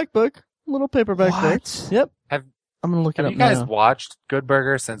paperback book, little paperback book. What? Yep. Have- I'm gonna look it Have up you guys now. watched Good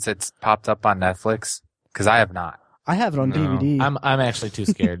Burger since it's popped up on Netflix? Because I have not. I have it on No. DVD. I'm actually too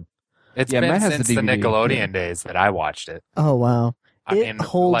scared. It's Yeah, been Matt has since the the DVD. Nickelodeon Yeah. days that I watched it. Oh wow, I it mean,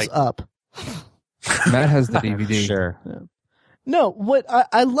 holds like, up. Matt has the DVD. Sure. No, what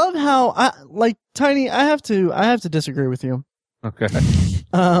I love how I like Tiny. I have to disagree with you. Okay.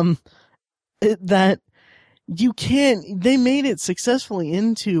 That you can't. They made it successfully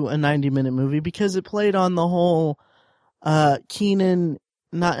into a 90-minute movie because it played on the whole Keenan.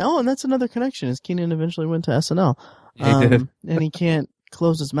 And that's another connection. Is Keenan eventually went to SNL? He did. And he can't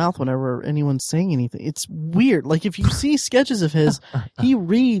close his mouth whenever anyone's saying anything. It's weird. Like if you see sketches of his, he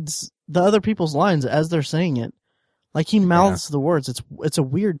reads the other people's lines as they're saying it. Like he mouths the words. It's a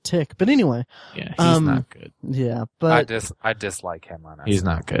weird tick. But anyway, Yeah, he's not good. yeah. But I dislike him on He's SNL.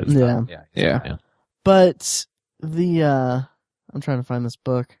 not good. yeah. Yeah. But the I'm trying to find this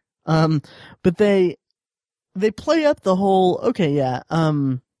book. But they play up the whole oh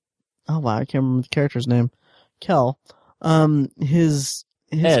wow, I can't remember the character's name. Kel. His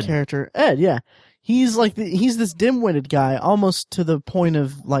Ed. character, Ed, yeah. He's like he's this dim-witted guy almost to the point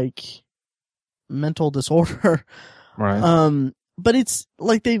of like mental disorder. Right. But it's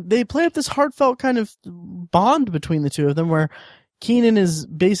like they play up this heartfelt kind of bond between the two of them where Keenan is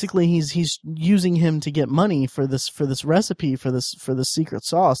basically he's using him to get money for this recipe for this secret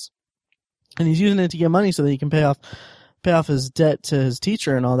sauce, and he's using it to get money so that he can pay off his debt to his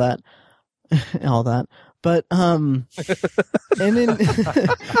teacher and all that, But and then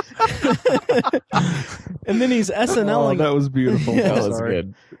and then he's SNLing. Oh, that was beautiful. Yeah. That was Sorry.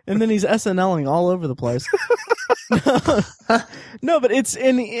 good. And then he's SNLing all over the place. No, but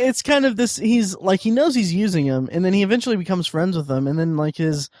it's kind of this. He's like he knows he's using him, and then he eventually becomes friends with him, and then like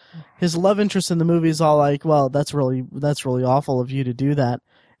his love interest in the movie is all like, well, that's really awful of you to do that,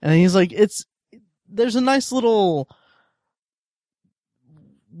 and he's like, there's a nice little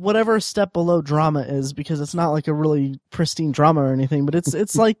whatever step below drama is because it's not like a really pristine drama or anything, but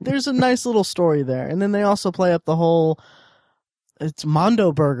it's like there's a nice little story there, and then they also play up the whole. It's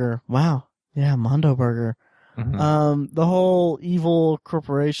Mondo Burger. Wow. Yeah, Mondo Burger. Mhm. The whole evil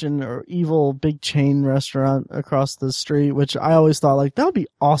corporation or evil big chain restaurant across the street, which I always thought like that would be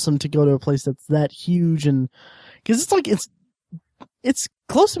awesome to go to a place that's that huge and because it's like it's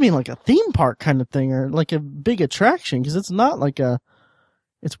close to being like a theme park kind of thing or like a big attraction because it's not like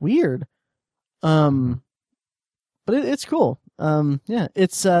it's weird. But it's cool. Yeah,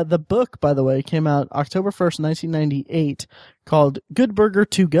 it's the book, by the way, came out October 1st, 1998, called Good Burger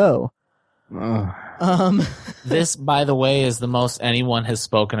to Go. Ugh. This, by the way, is the most anyone has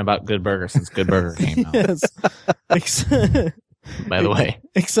spoken about Good Burger since Good Burger came out. Yes. by the way.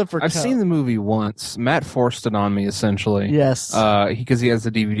 Except for I've Cal. seen the movie once. Matt forced it on me, essentially. Yes. Because he has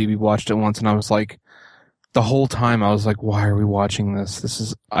the DVD. We watched it once, and I was like, the whole time I was like, why are we watching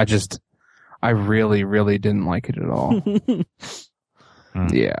this? I really, really didn't like it at all.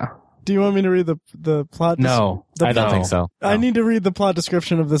 Yeah. Do you want me to read the plot? No. I don't think so. I need to read the plot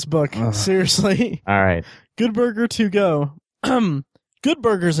description of this book. Ugh. Seriously. All right. Good Burger to go. Good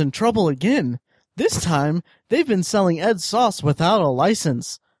Burger's in trouble again. This time, they've been selling Ed's sauce without a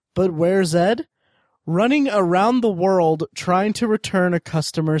license. But where's Ed? Running around the world trying to return a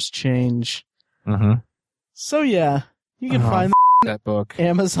customer's change. Mm-hmm. So yeah, you can find that book.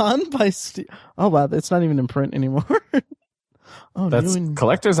 Amazon by Oh wow, it's not even in print anymore. Oh, That's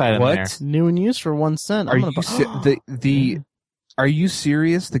collector's item What? there. new and used for 1 cent. Are you Are you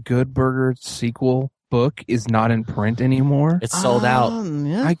serious? The Good Burger sequel book is not in print anymore? It's sold out.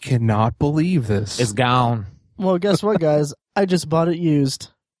 Yeah. I cannot believe this. It's gone. Well, guess what, guys? I just bought it used.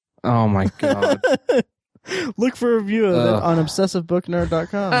 Oh my god. Look for a review of it on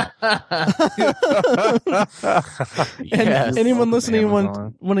obsessivebooknerd.com. And Yes. anyone listening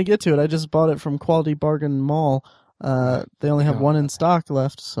Amazon. want to get to it, I just bought it from Quality Bargain Mall. They only have one in stock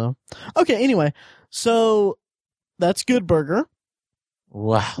left. So, okay. Anyway, so that's Good Burger.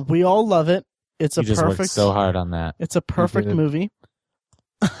 Wow. We all love it. It's You a just worked perfect. so hard on that. It's a perfect did. movie.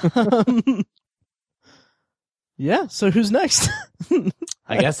 Yeah. So who's next?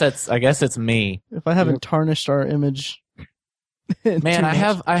 I guess it's me. If I haven't tarnished our image. Man, too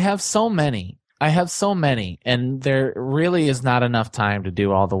much. I have so many. And there really is not enough time to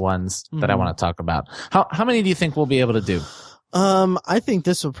do all the ones that I Mhm. want to talk about. How many do you think we'll be able to do? I think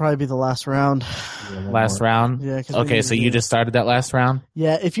this will probably be the last round. Last round? Yeah. 'Cause we Okay, need so to you do- just started that last round?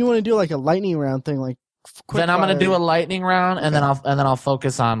 Yeah. If you want to do like a lightning round thing, like quick Then I'm going to fire. do a lightning round and then I'll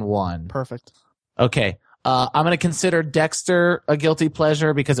focus on one. Perfect. Okay. I'm going to consider Dexter a guilty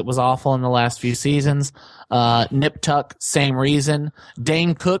pleasure because it was awful in the last few seasons. Nip Tuck, same reason.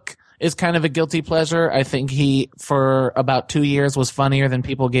 Dane Cook is kind of a guilty pleasure. I think he, for about 2 years, was funnier than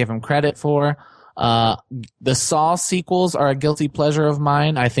people gave him credit for. The Saw sequels are a guilty pleasure of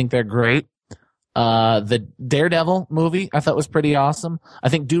mine. I think they're great. The Daredevil movie I thought was pretty awesome. I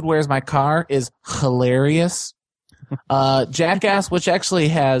think Dude, Where's My Car is hilarious. Jackass, which actually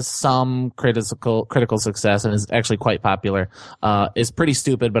has some critical success and is actually quite popular, is pretty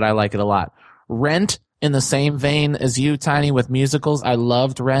stupid, but I like it a lot. Rent, in the same vein as you, Tiny, with musicals. I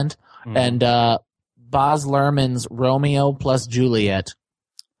loved Rent. And Baz Luhrmann's Romeo plus Juliet.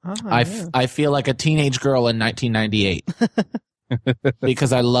 I feel like a teenage girl in 1998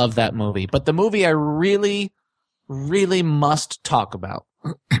 because I love that movie. But the movie I really, really must talk about,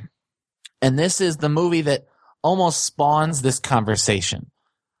 and this is the movie that almost spawns this conversation.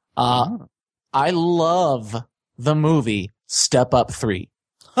 I love the movie Step Up 3.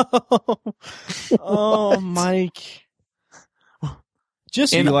 Oh, Mike.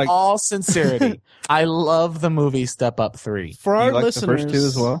 Just In like- all sincerity, I love the movie Step Up 3. for Do our you like listeners, the first two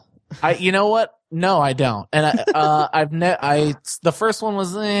as well? You know what? No, I don't. And the first one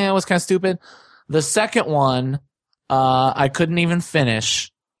was kind of stupid. The second one, I couldn't even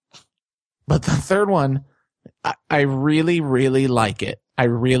finish. But the third one, I really, really like it. I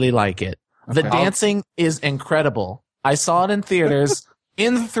really like it. The Okay. dancing is incredible. I saw it in theaters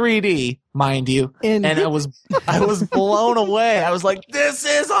in 3D, mind you, And- and I was blown away. I was like, "This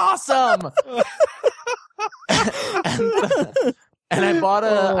is awesome!" and I bought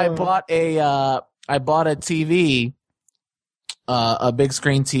a TV, a big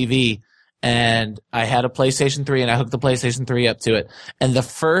screen TV, and I had a PlayStation 3, and I hooked the PlayStation 3 up to it. And the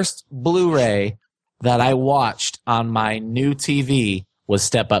first Blu-ray that I watched on my new TV was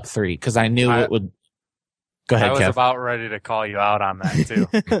Step Up 3 because I knew it would. Go ahead, I was Kev. about ready to call you out on that too,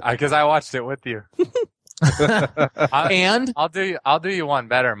 because I watched it with you. And I'll do you one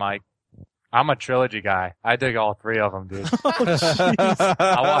better, Mike. I'm a trilogy guy. I dig all three of them, dude. Oh, jeez.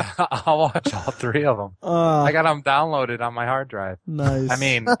 I'll watch all three of them. I got them downloaded on my hard drive. Nice. I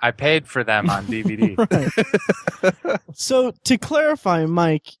mean, I paid for them on DVD. Right. So to clarify,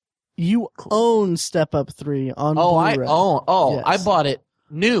 Mike, you own Step Up 3 on Blu-ray. Yes. I Yes. bought it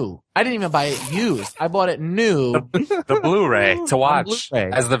new. I didn't even buy it used. I bought it new. The Blu-ray to watch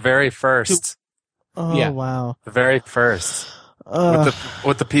Blu-ray. as the very first. Oh, Yeah. wow. The very first.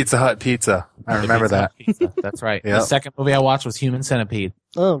 With the Pizza Hut pizza. I remember that. Pizza. That's right. Yep. The second movie I watched was Human Centipede.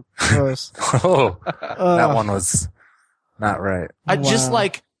 Oh, gross. Oh, that one was not right. I just Wow.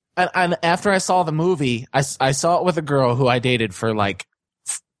 like, and after I saw the movie, I saw it with a girl who I dated for like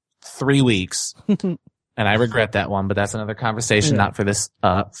 3 weeks. And I regret that one, but that's another conversation, Yeah. not for this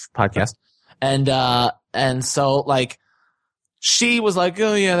podcast. And so like she was like,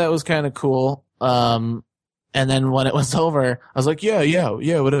 "Oh yeah, that was kind of cool." And then when it was over, I was like, "Yeah,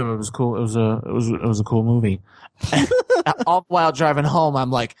 whatever. It was cool. It was a cool movie." All while driving home, I'm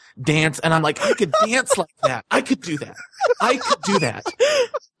like, dance, and I'm like, I could dance like that. I could do that.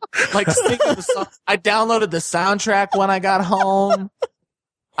 Like singing the song. I downloaded the soundtrack when I got home.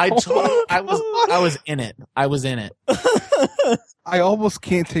 I was in it. I was in it. I almost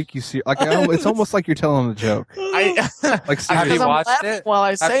can't take you serious. Like it's almost like you're telling a joke. Like have you seriously. watched it? While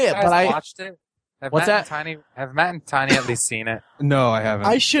I say it, but I watched it. What's that? Have Matt and Tiny at least seen it? No, I haven't.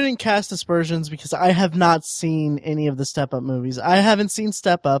 I shouldn't cast aspersions because I have not seen any of the Step Up movies. I haven't seen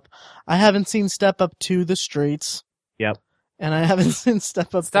Step Up. I haven't seen Step Up to the Streets. Yep. And I haven't seen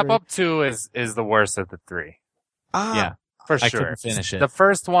Step Up. Step 3. Up 2 is the worst of the three. Yeah, for I sure. couldn't finish it. The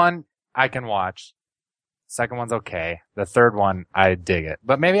first one I can watch. Second one's okay. The third one I dig it,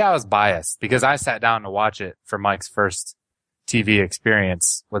 but maybe I was biased because I sat down to watch it for Mike's first TV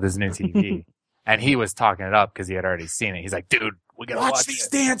experience with his new TV. And he was talking it up because he had already seen it. He's like, dude, we gotta watch these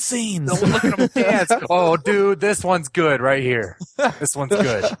it. dance scenes. No, look at him dance. Oh, dude, this one's good right here. This one's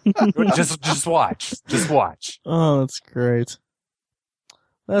good. Just watch. Just watch. Oh, that's great.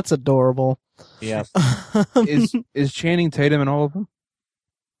 That's adorable. Yeah. Is Channing Tatum in all of them?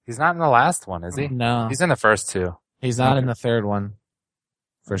 He's not in the last one, is he? No, He's in the first two. he's not in the third one.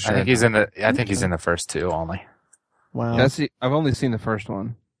 For sure. I think he's in the first two only. Wow. I've only seen the first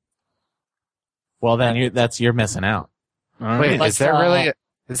one. Well, then you're missing out. Wait, Let's, is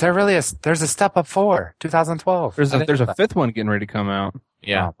there really there's a Step Up 4, 2012. There's a fifth one getting ready to come out.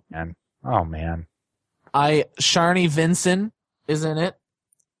 Yeah. Oh man. Sharni Vinson is in it.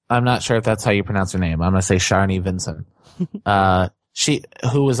 I'm not sure if that's how you pronounce her name. I'm gonna say Sharni Vinson.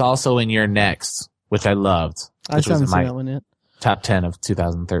 Who was also in Your Next, which I loved. I Which was haven't in seen my that one yet. top 10 of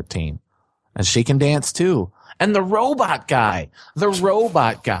 2013. And she can dance too. And the robot guy.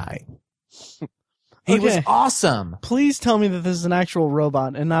 He was Okay. awesome. Please tell me that this is an actual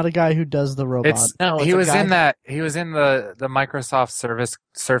robot and not a guy who does the robot. He was in the Microsoft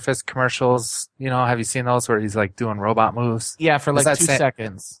Surface commercials. You know, have you seen those where he's like doing robot moves? Yeah, for like 2 that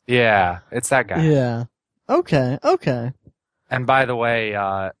seconds. Yeah, it's that guy. Yeah. Okay. And by the way,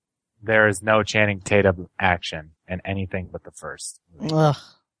 there is no Channing Tatum action in anything but the first. Ugh.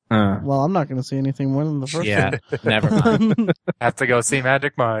 Well, I'm not going to see anything more than the first Yeah, never mind. one. Have to go see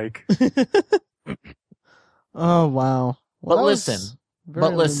Magic Mike. Oh, wow. Well, But that was listen, very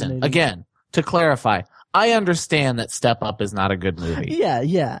illuminating. again, to clarify, I understand that Step Up is not a good movie.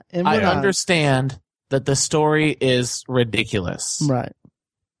 Yeah. And I we're not- understand that the story is ridiculous. Right.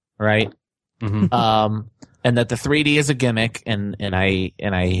 Right? Mm-hmm. And that the 3D is a gimmick, and I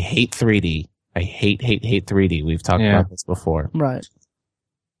hate 3D. I hate 3D. We've talked about this before. Right.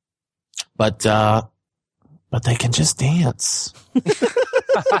 But they can just dance.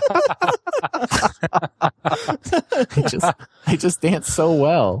 They just dance so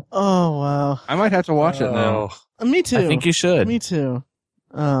well. Oh, wow. I might have to watch it now. Me too. I think you should. Me too.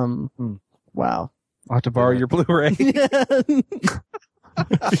 Wow. I'll have to borrow your Blu-ray.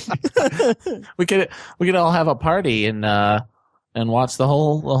 We could all have a party and watch the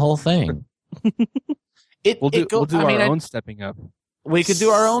whole thing. We'll do our own stepping up. We could do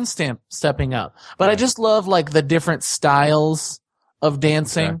our own stepping up. But I just love like the different styles of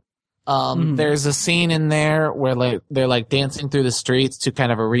dancing. Okay. There's a scene in there where like they're like dancing through the streets to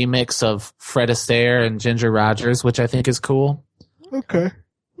kind of a remix of Fred Astaire and Ginger Rogers, which I think is cool. Okay.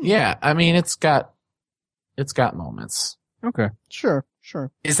 Yeah, I mean it's got moments. Okay. Sure.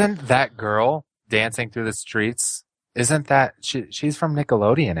 Isn't that girl dancing through the streets? Isn't that she's from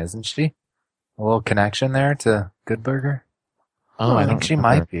Nickelodeon, isn't she? A little connection there to Good Burger. Oh, I think she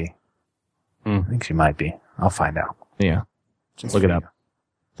might be. Hmm. I think she might be. I'll find out. Yeah. Just Look for it up. you.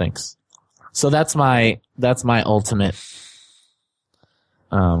 Thanks. So that's my ultimate.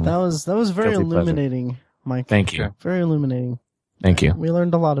 That was very Guilty pleasure. illuminating, Mike. Thank you. Very illuminating. Thank you. We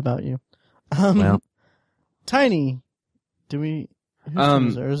learned a lot about you. Well. Tiny, whose turn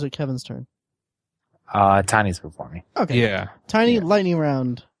is it, or is it Kevin's turn? Tiny's before me. Okay. Yeah. Tiny lightning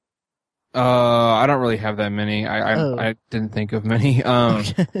round. I don't really have that many. I didn't think of many.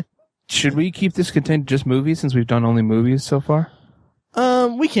 Okay. Should we keep this contained to just movies since we've done only movies so far?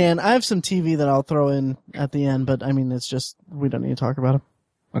 We can. I have some TV that I'll throw in at the end, but I mean, it's just, we don't need to talk about them.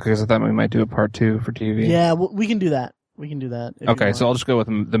 Okay, because I thought we might do a part 2 for TV. Yeah, we can do that. We can do that. if you Okay, want. so I'll just go with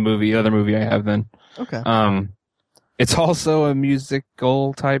the other movie I have then. Okay. It's also a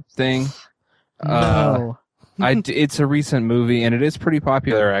musical type thing. No. It's a recent movie and it is pretty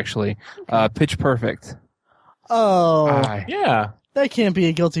popular actually. Pitch Perfect. Oh, Yeah. that can't be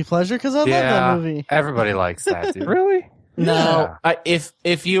a guilty pleasure because I love that movie. Everybody likes that, dude. Really? No,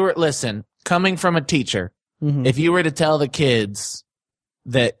 if you were coming from a teacher, Mhm. if you were to tell the kids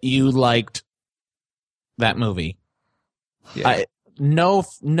that you liked that movie, Yeah.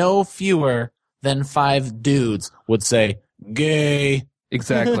 no fewer than 5 dudes would say gay,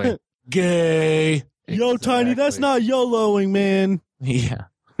 Exactly. gay. Yo, Tiny, that's not YOLOing, man. Yeah,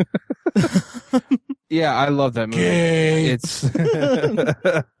 Yeah, I love that movie. gay. It's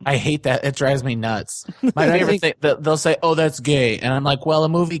I hate that. It drives me nuts. My favorite thing, they'll say, "Oh, that's gay," and I'm like, "Well, a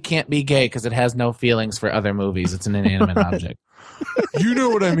movie can't be gay because it has no feelings for other movies. It's an inanimate object." You know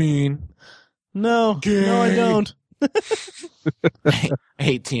what I mean? No, Gay. no, I don't. I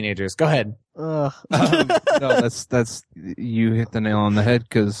hate teenagers. Go ahead. Ugh. no, that's you hit the nail on the head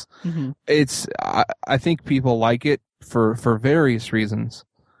because Mhm. it's. I think people like it for various reasons.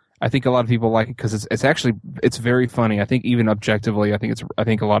 I think a lot of people like it because it's actually very funny. I think even objectively, I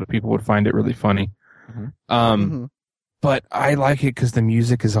think a lot of people would find it really funny. Mhm. Mhm. But I like it because the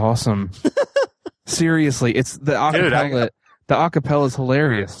music is awesome. Seriously, it's the acapella. The acapella is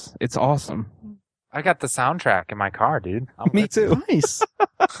hilarious. It's awesome. I got the soundtrack in my car, dude. Me too. Nice.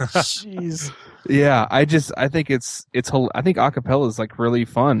 Jeez. Yeah, I think I think acapella is like really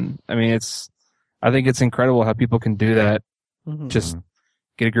fun. I mean, I think it's incredible how people can do that. Mhm. Just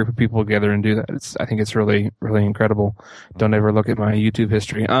get a group of people together and do that. I think it's really, really incredible. Don't ever look at my YouTube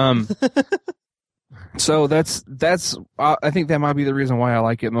history. So that's I think that might be the reason why I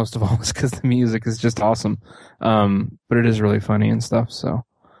like it most of all is because the music is just awesome. But it is really funny and stuff. So,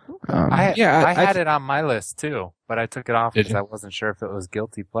 I had it on my list too, but I took it off Did because you? I wasn't sure if it was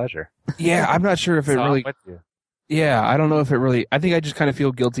guilty pleasure. yeah, I'm not sure if it So I'm really. with you. Yeah, I don't know if it really. I think I just kind of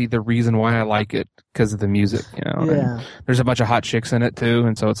feel guilty the reason why I like it because of the music, you know. Yeah. And there's a bunch of hot chicks in it too,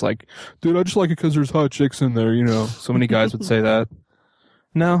 and so it's like, dude, I just like it because there's hot chicks in there, you know. So many guys would say that.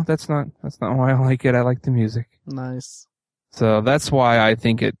 No, that's not why I like it. I like the music. Nice. So that's why I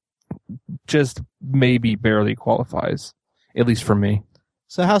think it just maybe barely qualifies, at least for me.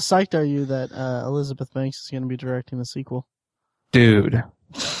 So how psyched are you that Elizabeth Banks is going to be directing the sequel? Dude,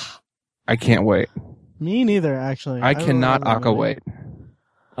 I can't wait. Me neither, actually. I cannot really love that movie. wait.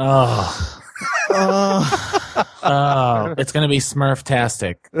 Oh, oh, it's gonna be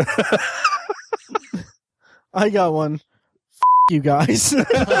Smurf-tastic. I got one. You guys.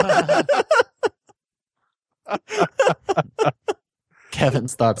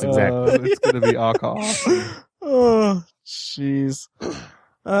 Kevin's thoughts exactly. It's gonna be awesome. Oh, jeez.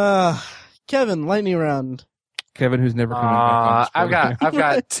 Kevin, lightning round. Kevin, who's never coming back on I've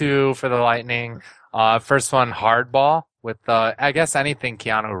got 2 for the lightning. First one, Hardball with I guess anything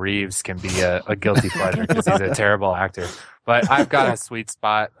Keanu Reeves can be a guilty pleasure because he's a terrible actor. But I've got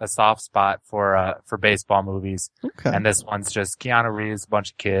a soft spot for baseball movies, Okay. and this one's just Keanu Reeves, a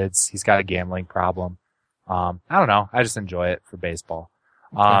bunch of kids. He's got a gambling problem. I don't know. I just enjoy it for baseball.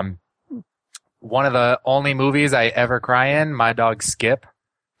 One of the only movies I ever cry in, my dog Skip,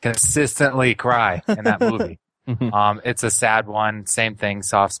 consistently cry in that movie. It's a sad one. Same thing,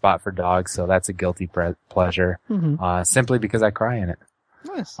 soft spot for dogs. So that's a guilty pleasure, Mhm. simply because I cry in it.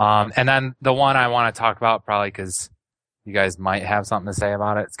 Nice. And then the one I want to talk about, probably because you guys might have something to say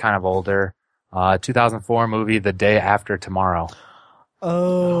about it. It's kind of older. 2004 movie, The Day After Tomorrow.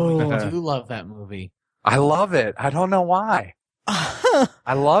 Oh. I do love that movie. I love it. I don't know why.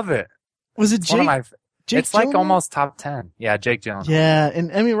 I love it. Was it It's one of Jake? my. Jake It's like Gyllenhaal? almost top 10. Yeah, Jake Gyllenhaal. Yeah,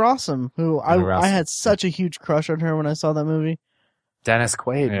 and Emmy Rossum, who Emmy Rossum. I had such a huge crush on her when I saw that movie. Dennis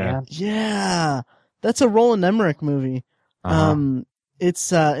Quaid, Yeah. man. Yeah, that's a Roland Emmerich movie. Uh-huh.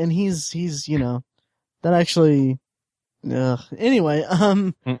 It's and he's that actually. Anyway,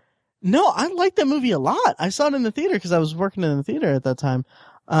 no, I liked that movie a lot. I saw it in the theater because I was working in the theater at that time.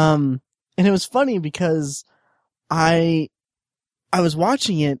 And it was funny because I was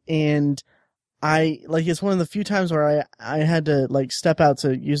watching it and it's one of the few times where I had to like step out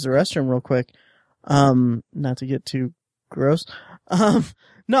to use the restroom real quick. Not to get too gross.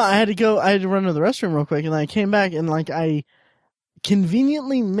 No, I had to run to the restroom real quick and I came back and like I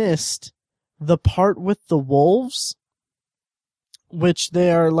conveniently missed the part with the wolves, which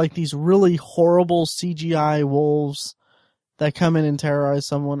they are like these really horrible CGI wolves that come in and terrorize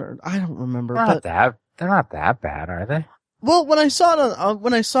someone, or I don't remember. They're not that bad, are they? Well, when I saw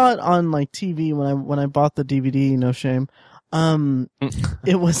it on like TV, when I bought the DVD, no shame,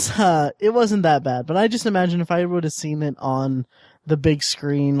 it wasn't that bad. But I just imagine if I would have seen it on the big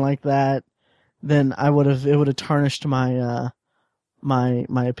screen like that, then it would have tarnished my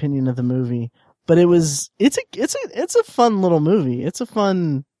my opinion of the movie. But it's a fun little movie. It's a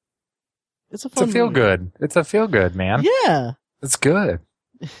fun It's a feel movie. good. It's a feel good, man. Yeah. It's good.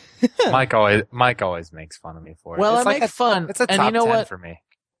 Mike always makes fun of me for it. Well, It's I like make fun, It's a top and you know 10 what? for me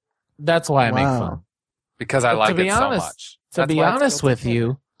That's why I make Wow. fun. because I But like to be it so honest- much. To That's be why it's honest guilty with pleasure.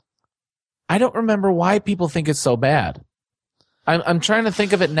 you, I don't remember why people think it's so bad. I'm trying to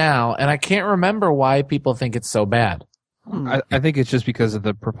think of it now, and I can't remember why people think it's so bad. I think it's just because of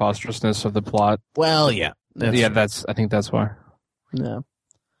the preposterousness of the plot. Well, yeah. I think that's why. Yeah.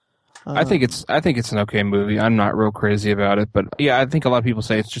 I think it's an okay movie. I'm not real crazy about it, but yeah, I think a lot of people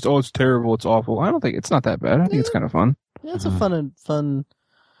say it's just it's terrible, it's awful. I don't think it's not that bad. I think it's kind of fun. Yeah, it's a fun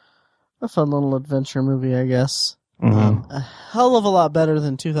little adventure movie, I guess. Mhm. A hell of a lot better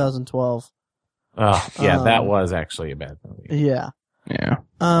than 2012. Oh, yeah, that Um, was actually a bad movie. Yeah. Yeah.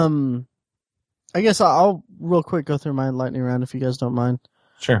 I guess I'll real quick go through my lightning round if you guys don't mind.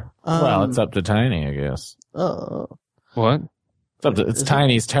 Sure. Well, it's up to Tiny, I guess. What? It's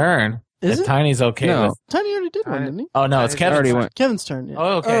Tiny's turn. Is If it? Tiny's okay No. with... Tiny already did one, didn't he? Oh, no, it's I Kevin's already turn. went. Kevin's turn. Yeah.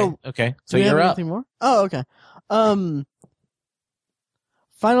 Oh, okay. Oh, Okay. So do we have you're up. anything more? Oh, okay.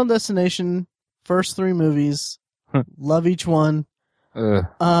 Final Destination, first 3 movies. Love each one.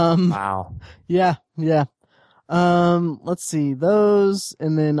 Wow. Yeah. Let's see those,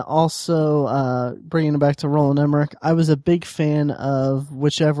 and then also bringing it back to Roland Emmerich. I was a big fan of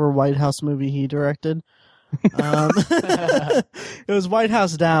whichever White House movie he directed. It was White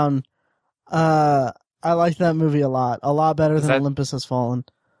House Down. I liked that movie a lot better Is than that- Olympus Has Fallen.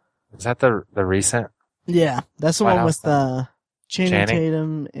 Is that the recent? Yeah, that's the White one House with Channing Channing?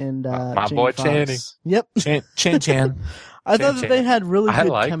 Tatum and My Jamie boy Foxx. Channing. Yep, Chan. I thought that Chan. they had really I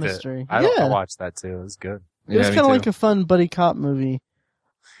good liked chemistry. it. I watched that too. It was good. It was me kind of too. like a fun buddy cop movie.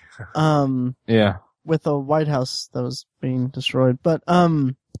 Yeah. With a White House that was being destroyed. But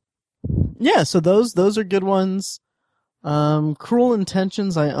yeah, so those are good ones. Cruel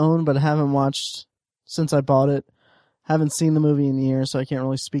Intentions I own but haven't watched since I bought it. Haven't seen the movie in years, so I can't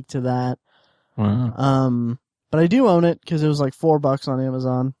really speak to that. Wow. But I do own it because it was like $4 on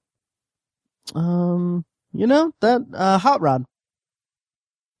Amazon. That Hot Rod.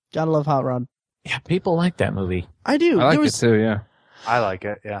 Gotta love Hot Rod. Yeah, people like that movie. I do. I like There it was too, yeah. I like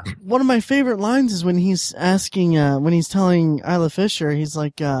it. Yeah. one of my favorite lines is when he's asking, when he's telling Isla Fisher, he's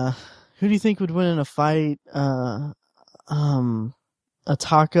like, who do you think would win in a fight? A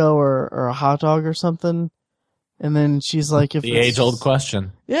taco or a hot dog or something? And then she's like, if The it's- age-old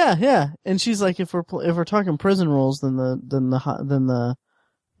question. Yeah. And she's like, if we're talking prison rules, then the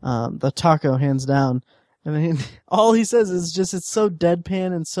taco hands down. And then all he says is just, it's so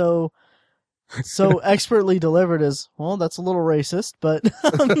deadpan and so expertly delivered as, well, that's a little racist, but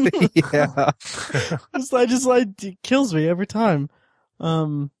Yeah. it kills me every time.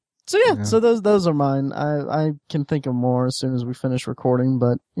 So Yeah. so those are mine. I can think of more as soon as we finish recording,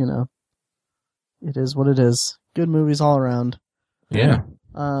 but it is what it is. Good movies all around. Yeah.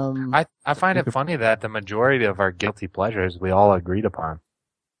 I find it funny that the majority of our guilty pleasures we all agreed upon.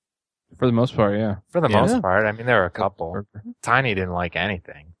 For the most part, yeah. For the Yeah. most part. I mean, there were a couple. Tiny didn't like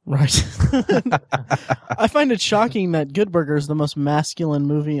anything. Right. I find it shocking that Good Burger is the most masculine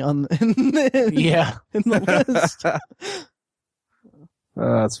movie in Yeah, the list.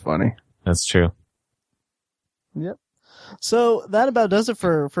 That's funny. that's true. Yep. So that about does it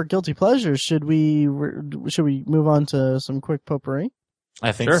for guilty pleasures. Should we move on to some quick potpourri?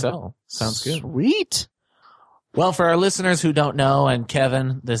 I think Sure. so. Sounds good. Sweet. Well, for our listeners who don't know, and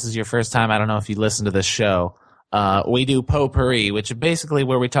Kevin, this is your first time. I don't know if you listen to this show. We do potpourri, which is basically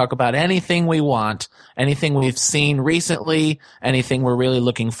where we talk about anything we want, anything we've seen recently, anything we're really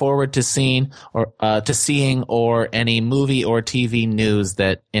looking forward to seeing, or any movie or TV news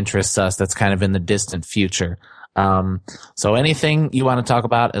that interests us that's kind of in the distant future. So anything you want to talk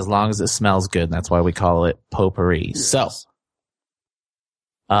about, as long as it smells good. That's why we call it potpourri. Yes. So,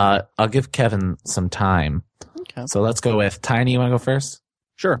 I'll give Kevin some time. Okay. So let's go with Tiny. You want to go first?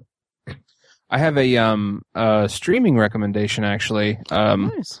 Sure. I have a streaming recommendation, actually.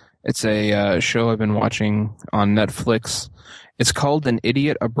 Nice. It's a show I've been watching on Netflix. It's called An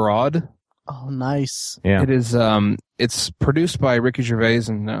Idiot Abroad. Oh, nice. Yeah. It is. It's produced by Ricky Gervais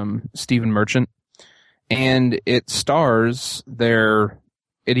and Stephen Merchant, and it stars their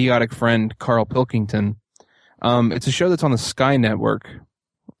idiotic friend Carl Pilkington. It's a show that's on the Sky Network,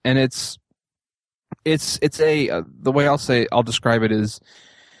 and it's a the way I'll describe it is,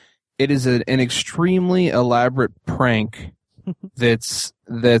 it is an extremely elaborate prank that's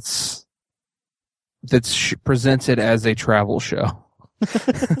presented as a travel show.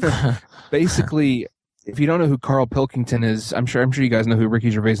 Basically, if you don't know who Carl Pilkington is, I'm sure you guys know who Ricky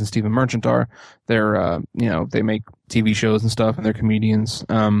Gervais and Stephen Merchant are. They're they make TV shows and stuff, and they're comedians.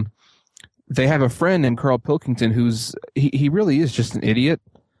 they have a friend in Carl Pilkington who's he really is just an idiot.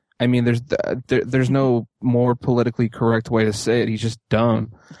 I mean, there's no more politically correct way to say it. He's just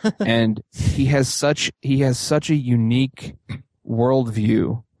dumb, and he has such a unique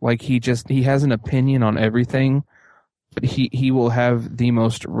worldview. Like he has an opinion on everything, but he will have the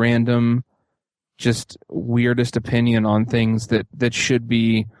most random, just weirdest opinion on things that should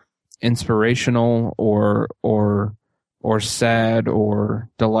be inspirational or sad or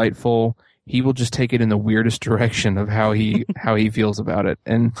delightful. He will just take it in the weirdest direction of how he feels about it,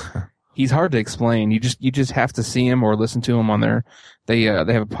 and he's hard to explain. You just have to see him or listen to him on they have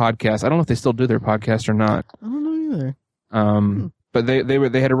a podcast. I don't know if they still do their podcast or not. I don't know either. But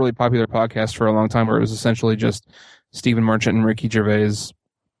they had a really popular podcast for a long time where it was essentially just Stephen Merchant and Ricky Gervais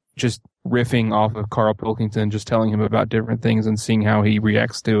just riffing off of Carl Pilkington, just telling him about different things and seeing how he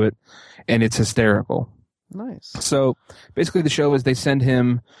reacts to it, and it's hysterical. Nice. So basically, the show is they send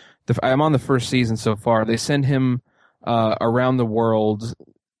him. I'm on the first season so far. They send him around the world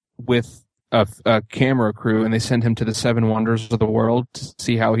with a camera crew, and they send him to the 7 wonders of the world to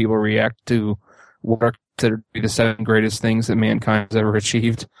see how he will react to what are considered to be the 7 greatest things that mankind has ever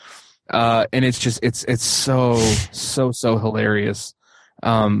achieved. And it's just it's so hilarious.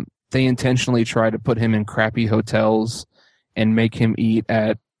 They intentionally try to put him in crappy hotels and make him eat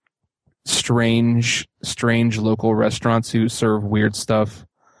at strange local restaurants who serve weird stuff.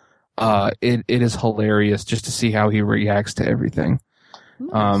 It is hilarious just to see how he reacts to everything.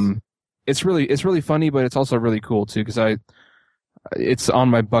 Nice. It's really funny, but it's also really cool too, because it's on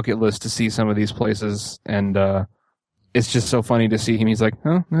my bucket list to see some of these places, and it's just so funny to see him. He's like,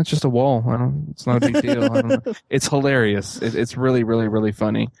 "Oh, that's just a wall. It's not a big deal." I don't know. It's hilarious. It's really, really, really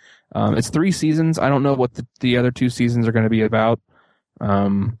funny. It's 3 seasons. I don't know what the other 2 seasons are going to be about,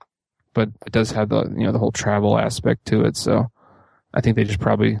 but it does have the whole travel aspect to it. So I think they just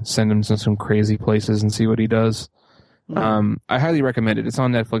probably send him to some crazy places and see what he does. I highly recommend it. It's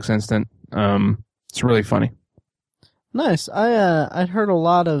on Netflix Instant. It's really funny. Nice. I'd heard a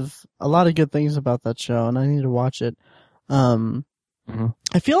lot of good things about that show, and I need to watch it.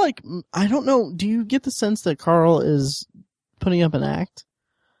 I feel like, I don't know, do you get the sense that Carl is putting up an act?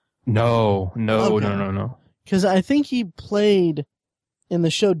 No. Okay. Because I think he played in the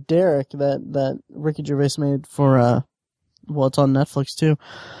show Derek that Ricky Gervais made for it's on Netflix too.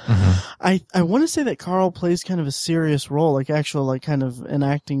 I want to say that Carl plays kind of a serious role, like actual, like kind of an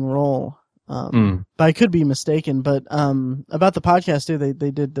acting role. But I could be mistaken. But about the podcast too,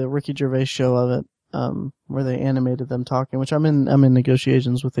 they did the Ricky Gervais show of it, where they animated them talking, which I'm in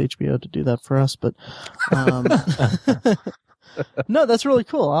negotiations with HBO to do that for us. But no, that's really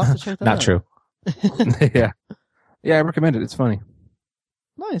cool. I'll have to check that out. Not true. Yeah, I recommend it. It's funny.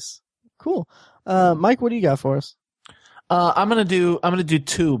 Nice, cool. Mike, what do you got for us? I'm gonna do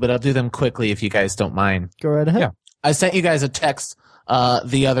 2, but I'll do them quickly if you guys don't mind. Go right ahead. Yeah. I sent you guys a text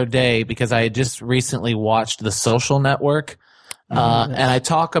the other day because I had just recently watched The Social Network, and I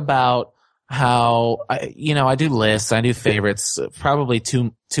talk about how I do lists, I do favorites, probably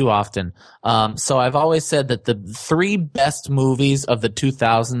too often. So I've always said that the 3 best movies of the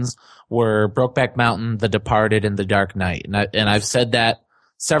 2000s were Brokeback Mountain, The Departed, and The Dark Knight, and I've said that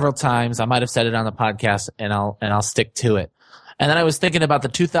several times. I might have said it on the podcast, and I'll stick to it. And then I was thinking about the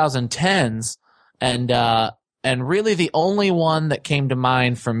 2010s, and really the only one that came to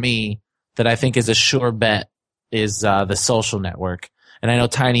mind for me that I think is a sure bet is The Social Network. And I know,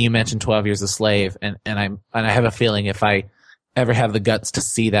 Tiny, you mentioned 12 Years a Slave, and I have a feeling if I ever have the guts to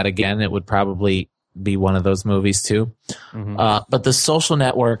see that again, it would probably be one of those movies too. But The Social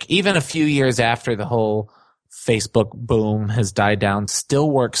Network, even a few years after the whole Facebook boom has died down,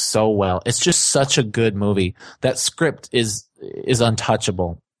 still works so well. It's just such a good movie. That script is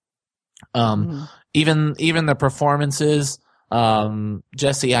untouchable. Even the performances,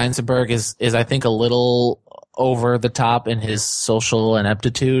 Jesse Eisenberg is I think a little over the top in his social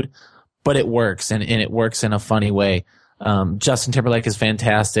ineptitude, but it works, and it works in a funny way. Justin Timberlake is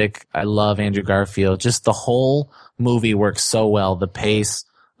fantastic. I love Andrew Garfield. Just the whole movie works so well. The pace,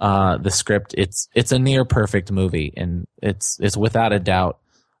 the script, it's a near perfect movie, and it's without a doubt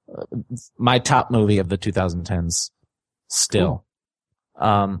my top movie of the 2010s still.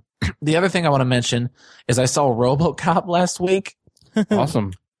 Cool. The other thing I want to mention is I saw RoboCop last week.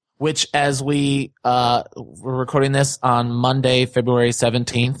 Awesome. Which, as we're recording this on Monday, February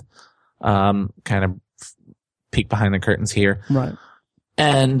 17th, kind of peek behind the curtains here. Right.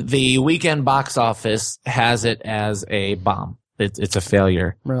 And the weekend box office has it as a bomb. It's a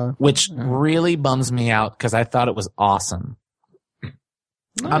failure. Really? Which really bums me out because I thought it was awesome. Nice.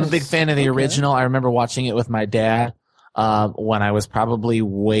 I'm a big fan of the original. I remember watching it with my dad. when I was probably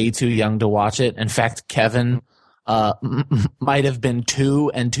way too young to watch it. In fact, Kevin might have been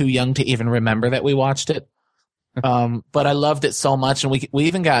too young to even remember that we watched it. But I loved it so much, and we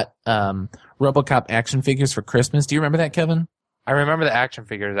even got RoboCop action figures for Christmas. Do you remember that, Kevin? I remember the action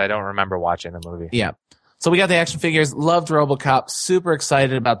figures. I don't remember watching the movie. Yeah. So we got the action figures, loved RoboCop, super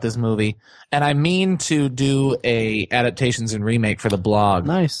excited about this movie, and I mean to do a adaptations and remake for the blog.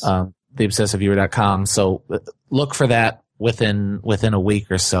 Nice. TheObsessiveViewer.com. So look for that within a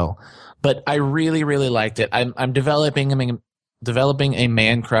week or so. But I really, really liked it. I'm developing a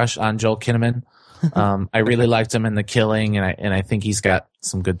man crush on Joel Kinnaman. I really liked him in The Killing, and I think he's got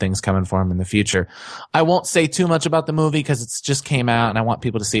some good things coming for him in the future. I won't say too much about the movie because it's just came out and I want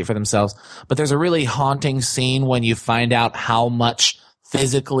people to see it for themselves. But there's a really haunting scene when you find out how much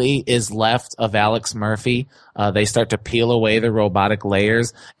physically is left of Alex Murphy. They start to peel away the robotic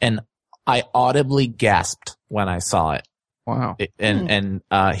layers, and I audibly gasped when I saw it. Wow. And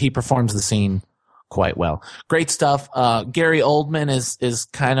he performs the scene quite well. Great stuff. Gary Oldman is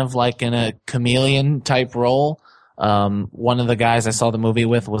kind of like in a chameleon type role. One of the guys I saw the movie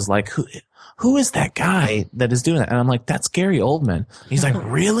with was like, who is that guy that is doing that? And I'm like, that's Gary Oldman. He's like,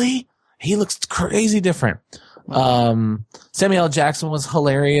 really? He looks crazy different. Samuel L. Jackson was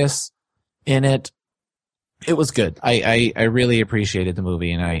hilarious in it. It was good. I really appreciated the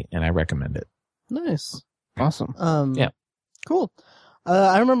movie, and I recommend it. Nice. Awesome. Yeah. Cool.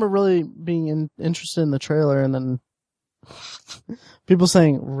 I remember really being interested in the trailer, and then people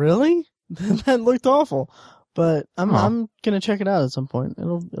saying, "Really? That looked awful." But I'm gonna check it out at some point.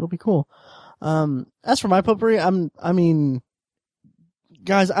 It'll be cool. As for my potpourri,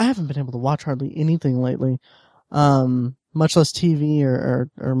 guys, I haven't been able to watch hardly anything lately. Much less TV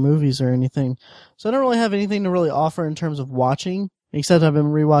or movies or anything. So I don't really have anything to really offer in terms of watching, except I've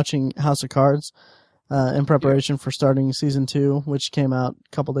been rewatching House of Cards. In preparation for starting season 2, which came out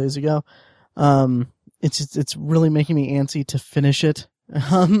a couple days ago. It's really making me antsy to finish it.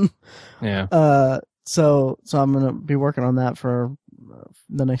 Yeah. So I'm going to be working on that for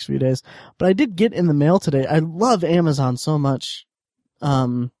the next few days. But I did get in the mail today. I love Amazon so much.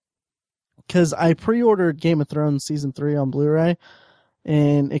 'Cause I pre-ordered Game of Thrones season 3 on Blu-ray,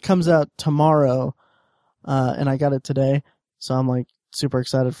 and it comes out tomorrow. And I got it today. So I'm like super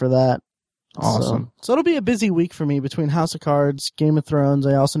excited for that. Awesome. So it'll be a busy week for me between House of Cards, Game of Thrones.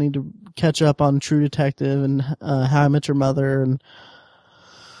 I also need to catch up on True Detective and How I Met Your Mother and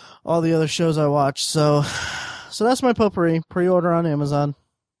all the other shows I watch. So that's my potpourri. Pre-order on Amazon.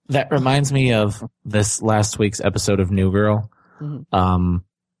 That reminds me of this last week's episode of New Girl.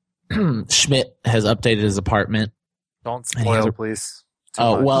 Mm-hmm. Schmidt has updated his apartment. Don't spoil, please.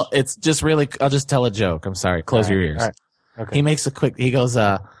 Oh, well, it's just really, I'll just tell a joke. I'm sorry. Close your ears. All right. Okay. He makes he goes,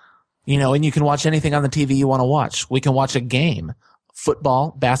 and you can watch anything on the TV you want to watch. We can watch a game.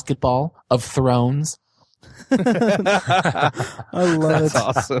 Football, basketball, of Thrones. I love it. That's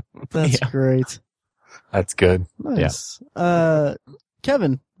awesome. That's great. That's good. Nice.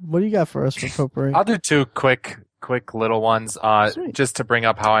 Kevin, what do you got for us for potpourri? I'll do two quick little ones. Sweet. Just to bring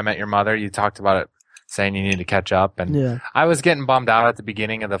up How I Met Your Mother. You talked about it, saying you need to catch up, and Yeah. I was getting bummed out at the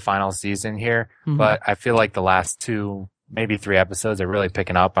beginning of the final season here, Mhm. but I feel like the last 2, maybe 3 episodes are really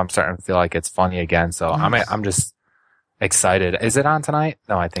picking up. I'm starting to feel like it's funny again, so Nice. I'm just excited. Is it on tonight?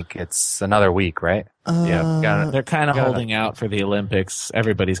 No, I think it's another week, right? They're kind of Gotta- holding out for the Olympics.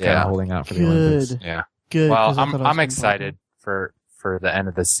 Everybody's kind of Yeah. holding out for the Olympics. Good. Yeah. Good. Well, 'cause I thought I was I'm gonna excited for the end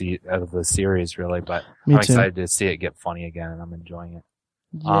of the series, really, but Me I'm too. excited to see it get funny again, and I'm enjoying it.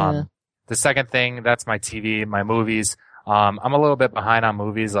 Yeah. The second thing, that's my TV, my movies. I'm a little bit behind on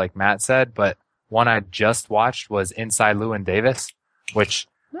movies, like Matt said, but one I just watched was Inside Llewyn Davis, which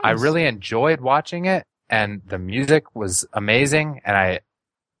I Nice. really enjoyed watching it, and the music was amazing, and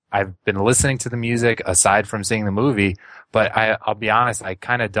I've been listening to the music aside from seeing the movie, but I'll be honest, I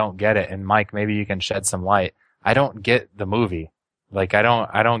kind of don't get it. And Mike, maybe you can shed some light. I don't get the movie. Like, I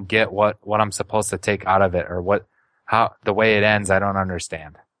don't get what I'm supposed to take out of it, or how the way it ends. I don't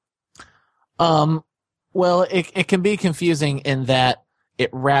understand. Well, it can be confusing in that it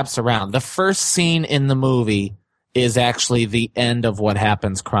wraps around. The first scene in the movie is actually the end of what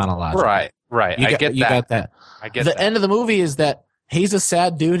happens chronologically. Right. You I get you that. got that. I get The that. end of the movie is that he's a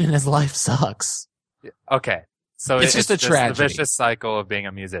sad dude and his life sucks. Okay. So It's just a tragedy. the vicious cycle of being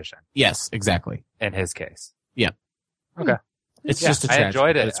a musician Yes, exactly. in his case. It's Yeah, just a I tragedy.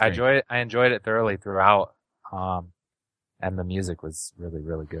 enjoyed but it. it's great. I enjoyed it thoroughly throughout. And the music was really,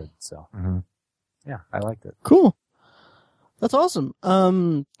 really good. So yeah, I liked it. Cool. That's awesome.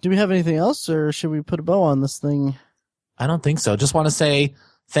 Do we have anything else, or should we put a bow on this thing? I don't think so. Just want to say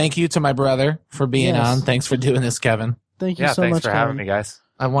thank you to my brother for being Yes. on. Thanks for doing this, Kevin. Thank you Yeah, so thanks much for having me, guys.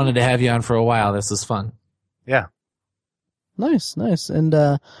 I wanted to have you on for a while. This is fun. Yeah. Nice. And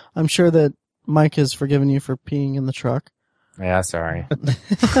I'm sure that Mike has forgiven you for peeing in the truck. Yeah, sorry.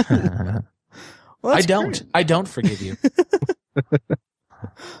 Well, I that's don't. great. I don't forgive you.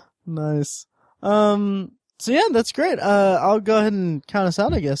 Nice. So yeah, that's great. I'll go ahead and count us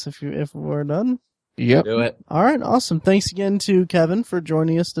out, I guess, if we're done. Yep. Do it. All right, awesome. Thanks again to Kevin for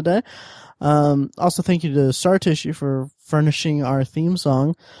joining us today. Also thank you to Star Tissue for furnishing our theme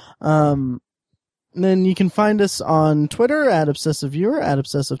song. Then you can find us on Twitter at @ObsessiveViewer, at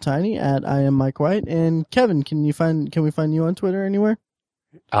 @ObsessiveTiny, at I am Mike White. And Kevin, can we find you on Twitter anywhere?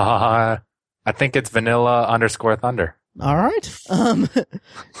 I think it's vanilla_thunder. All right.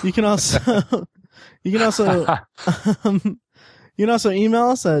 You can also you can also email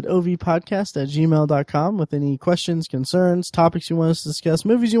us at ovpodcast@gmail.com with any questions, concerns, topics you want us to discuss,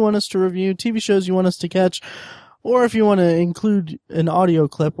 movies you want us to review, TV shows you want us to catch, or if you want to include an audio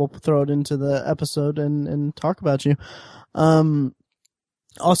clip, we'll throw it into the episode and talk about you.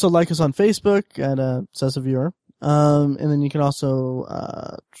 Also like us on Facebook at ObsessiveViewer. And then you can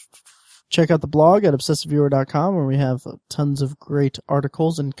also check out the blog at obsessiveviewer.com where we have tons of great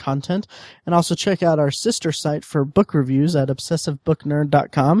articles and content. And also check out our sister site for book reviews at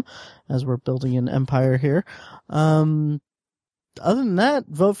obsessivebooknerd.com as we're building an empire here. Other than that,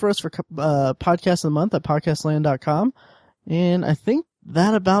 vote for us for Podcast of the Month at podcastland.com. And I think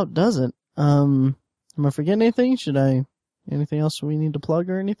that about does it. Am I forgetting anything? Anything else we need to plug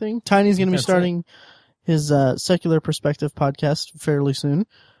or anything? Tiny's going to be starting his Secular Perspective podcast fairly soon.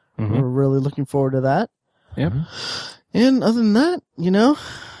 Mm-hmm. We're really looking forward to that. Yep. And other than that,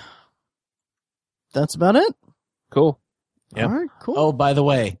 that's about it. Cool. Yep. All right, cool. Oh, by the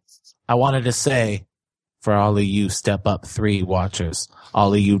way, I wanted to say for all of you Step Up 3 watchers,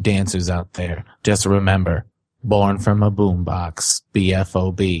 all of you dancers out there, just remember, born from a boombox,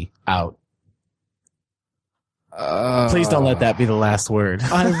 BFOB, out. Please don't let that be the last word.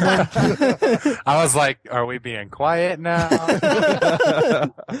 I was like, are we being quiet now?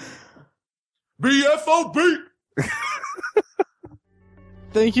 BFOB!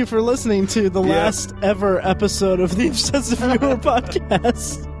 Thank you for listening to the last ever episode of the Obsessive Viewer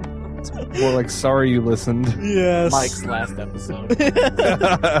podcast. More like sorry you listened. Yes. Mike's last episode.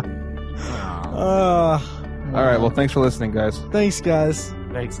 All right. Well, thanks for listening, guys. Thanks, guys.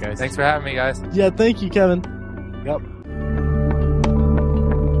 Thanks, guys. Thanks for having me, guys. Yeah, thank you, Kevin. Yep.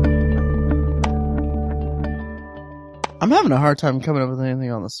 I'm having a hard time coming up with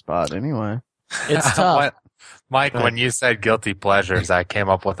anything on the spot anyway. It's tough. Mike, when you said guilty pleasures, I came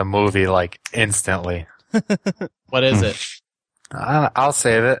up with a movie like instantly. What is it? I'll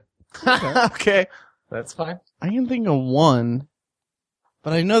save it. Okay. That's fine. I can think of one,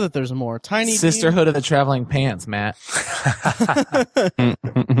 but I know that there's more. Tiny Sisterhood of the Traveling Pants, Matt.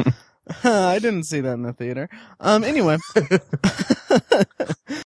 I didn't see that in the theater. Anyway.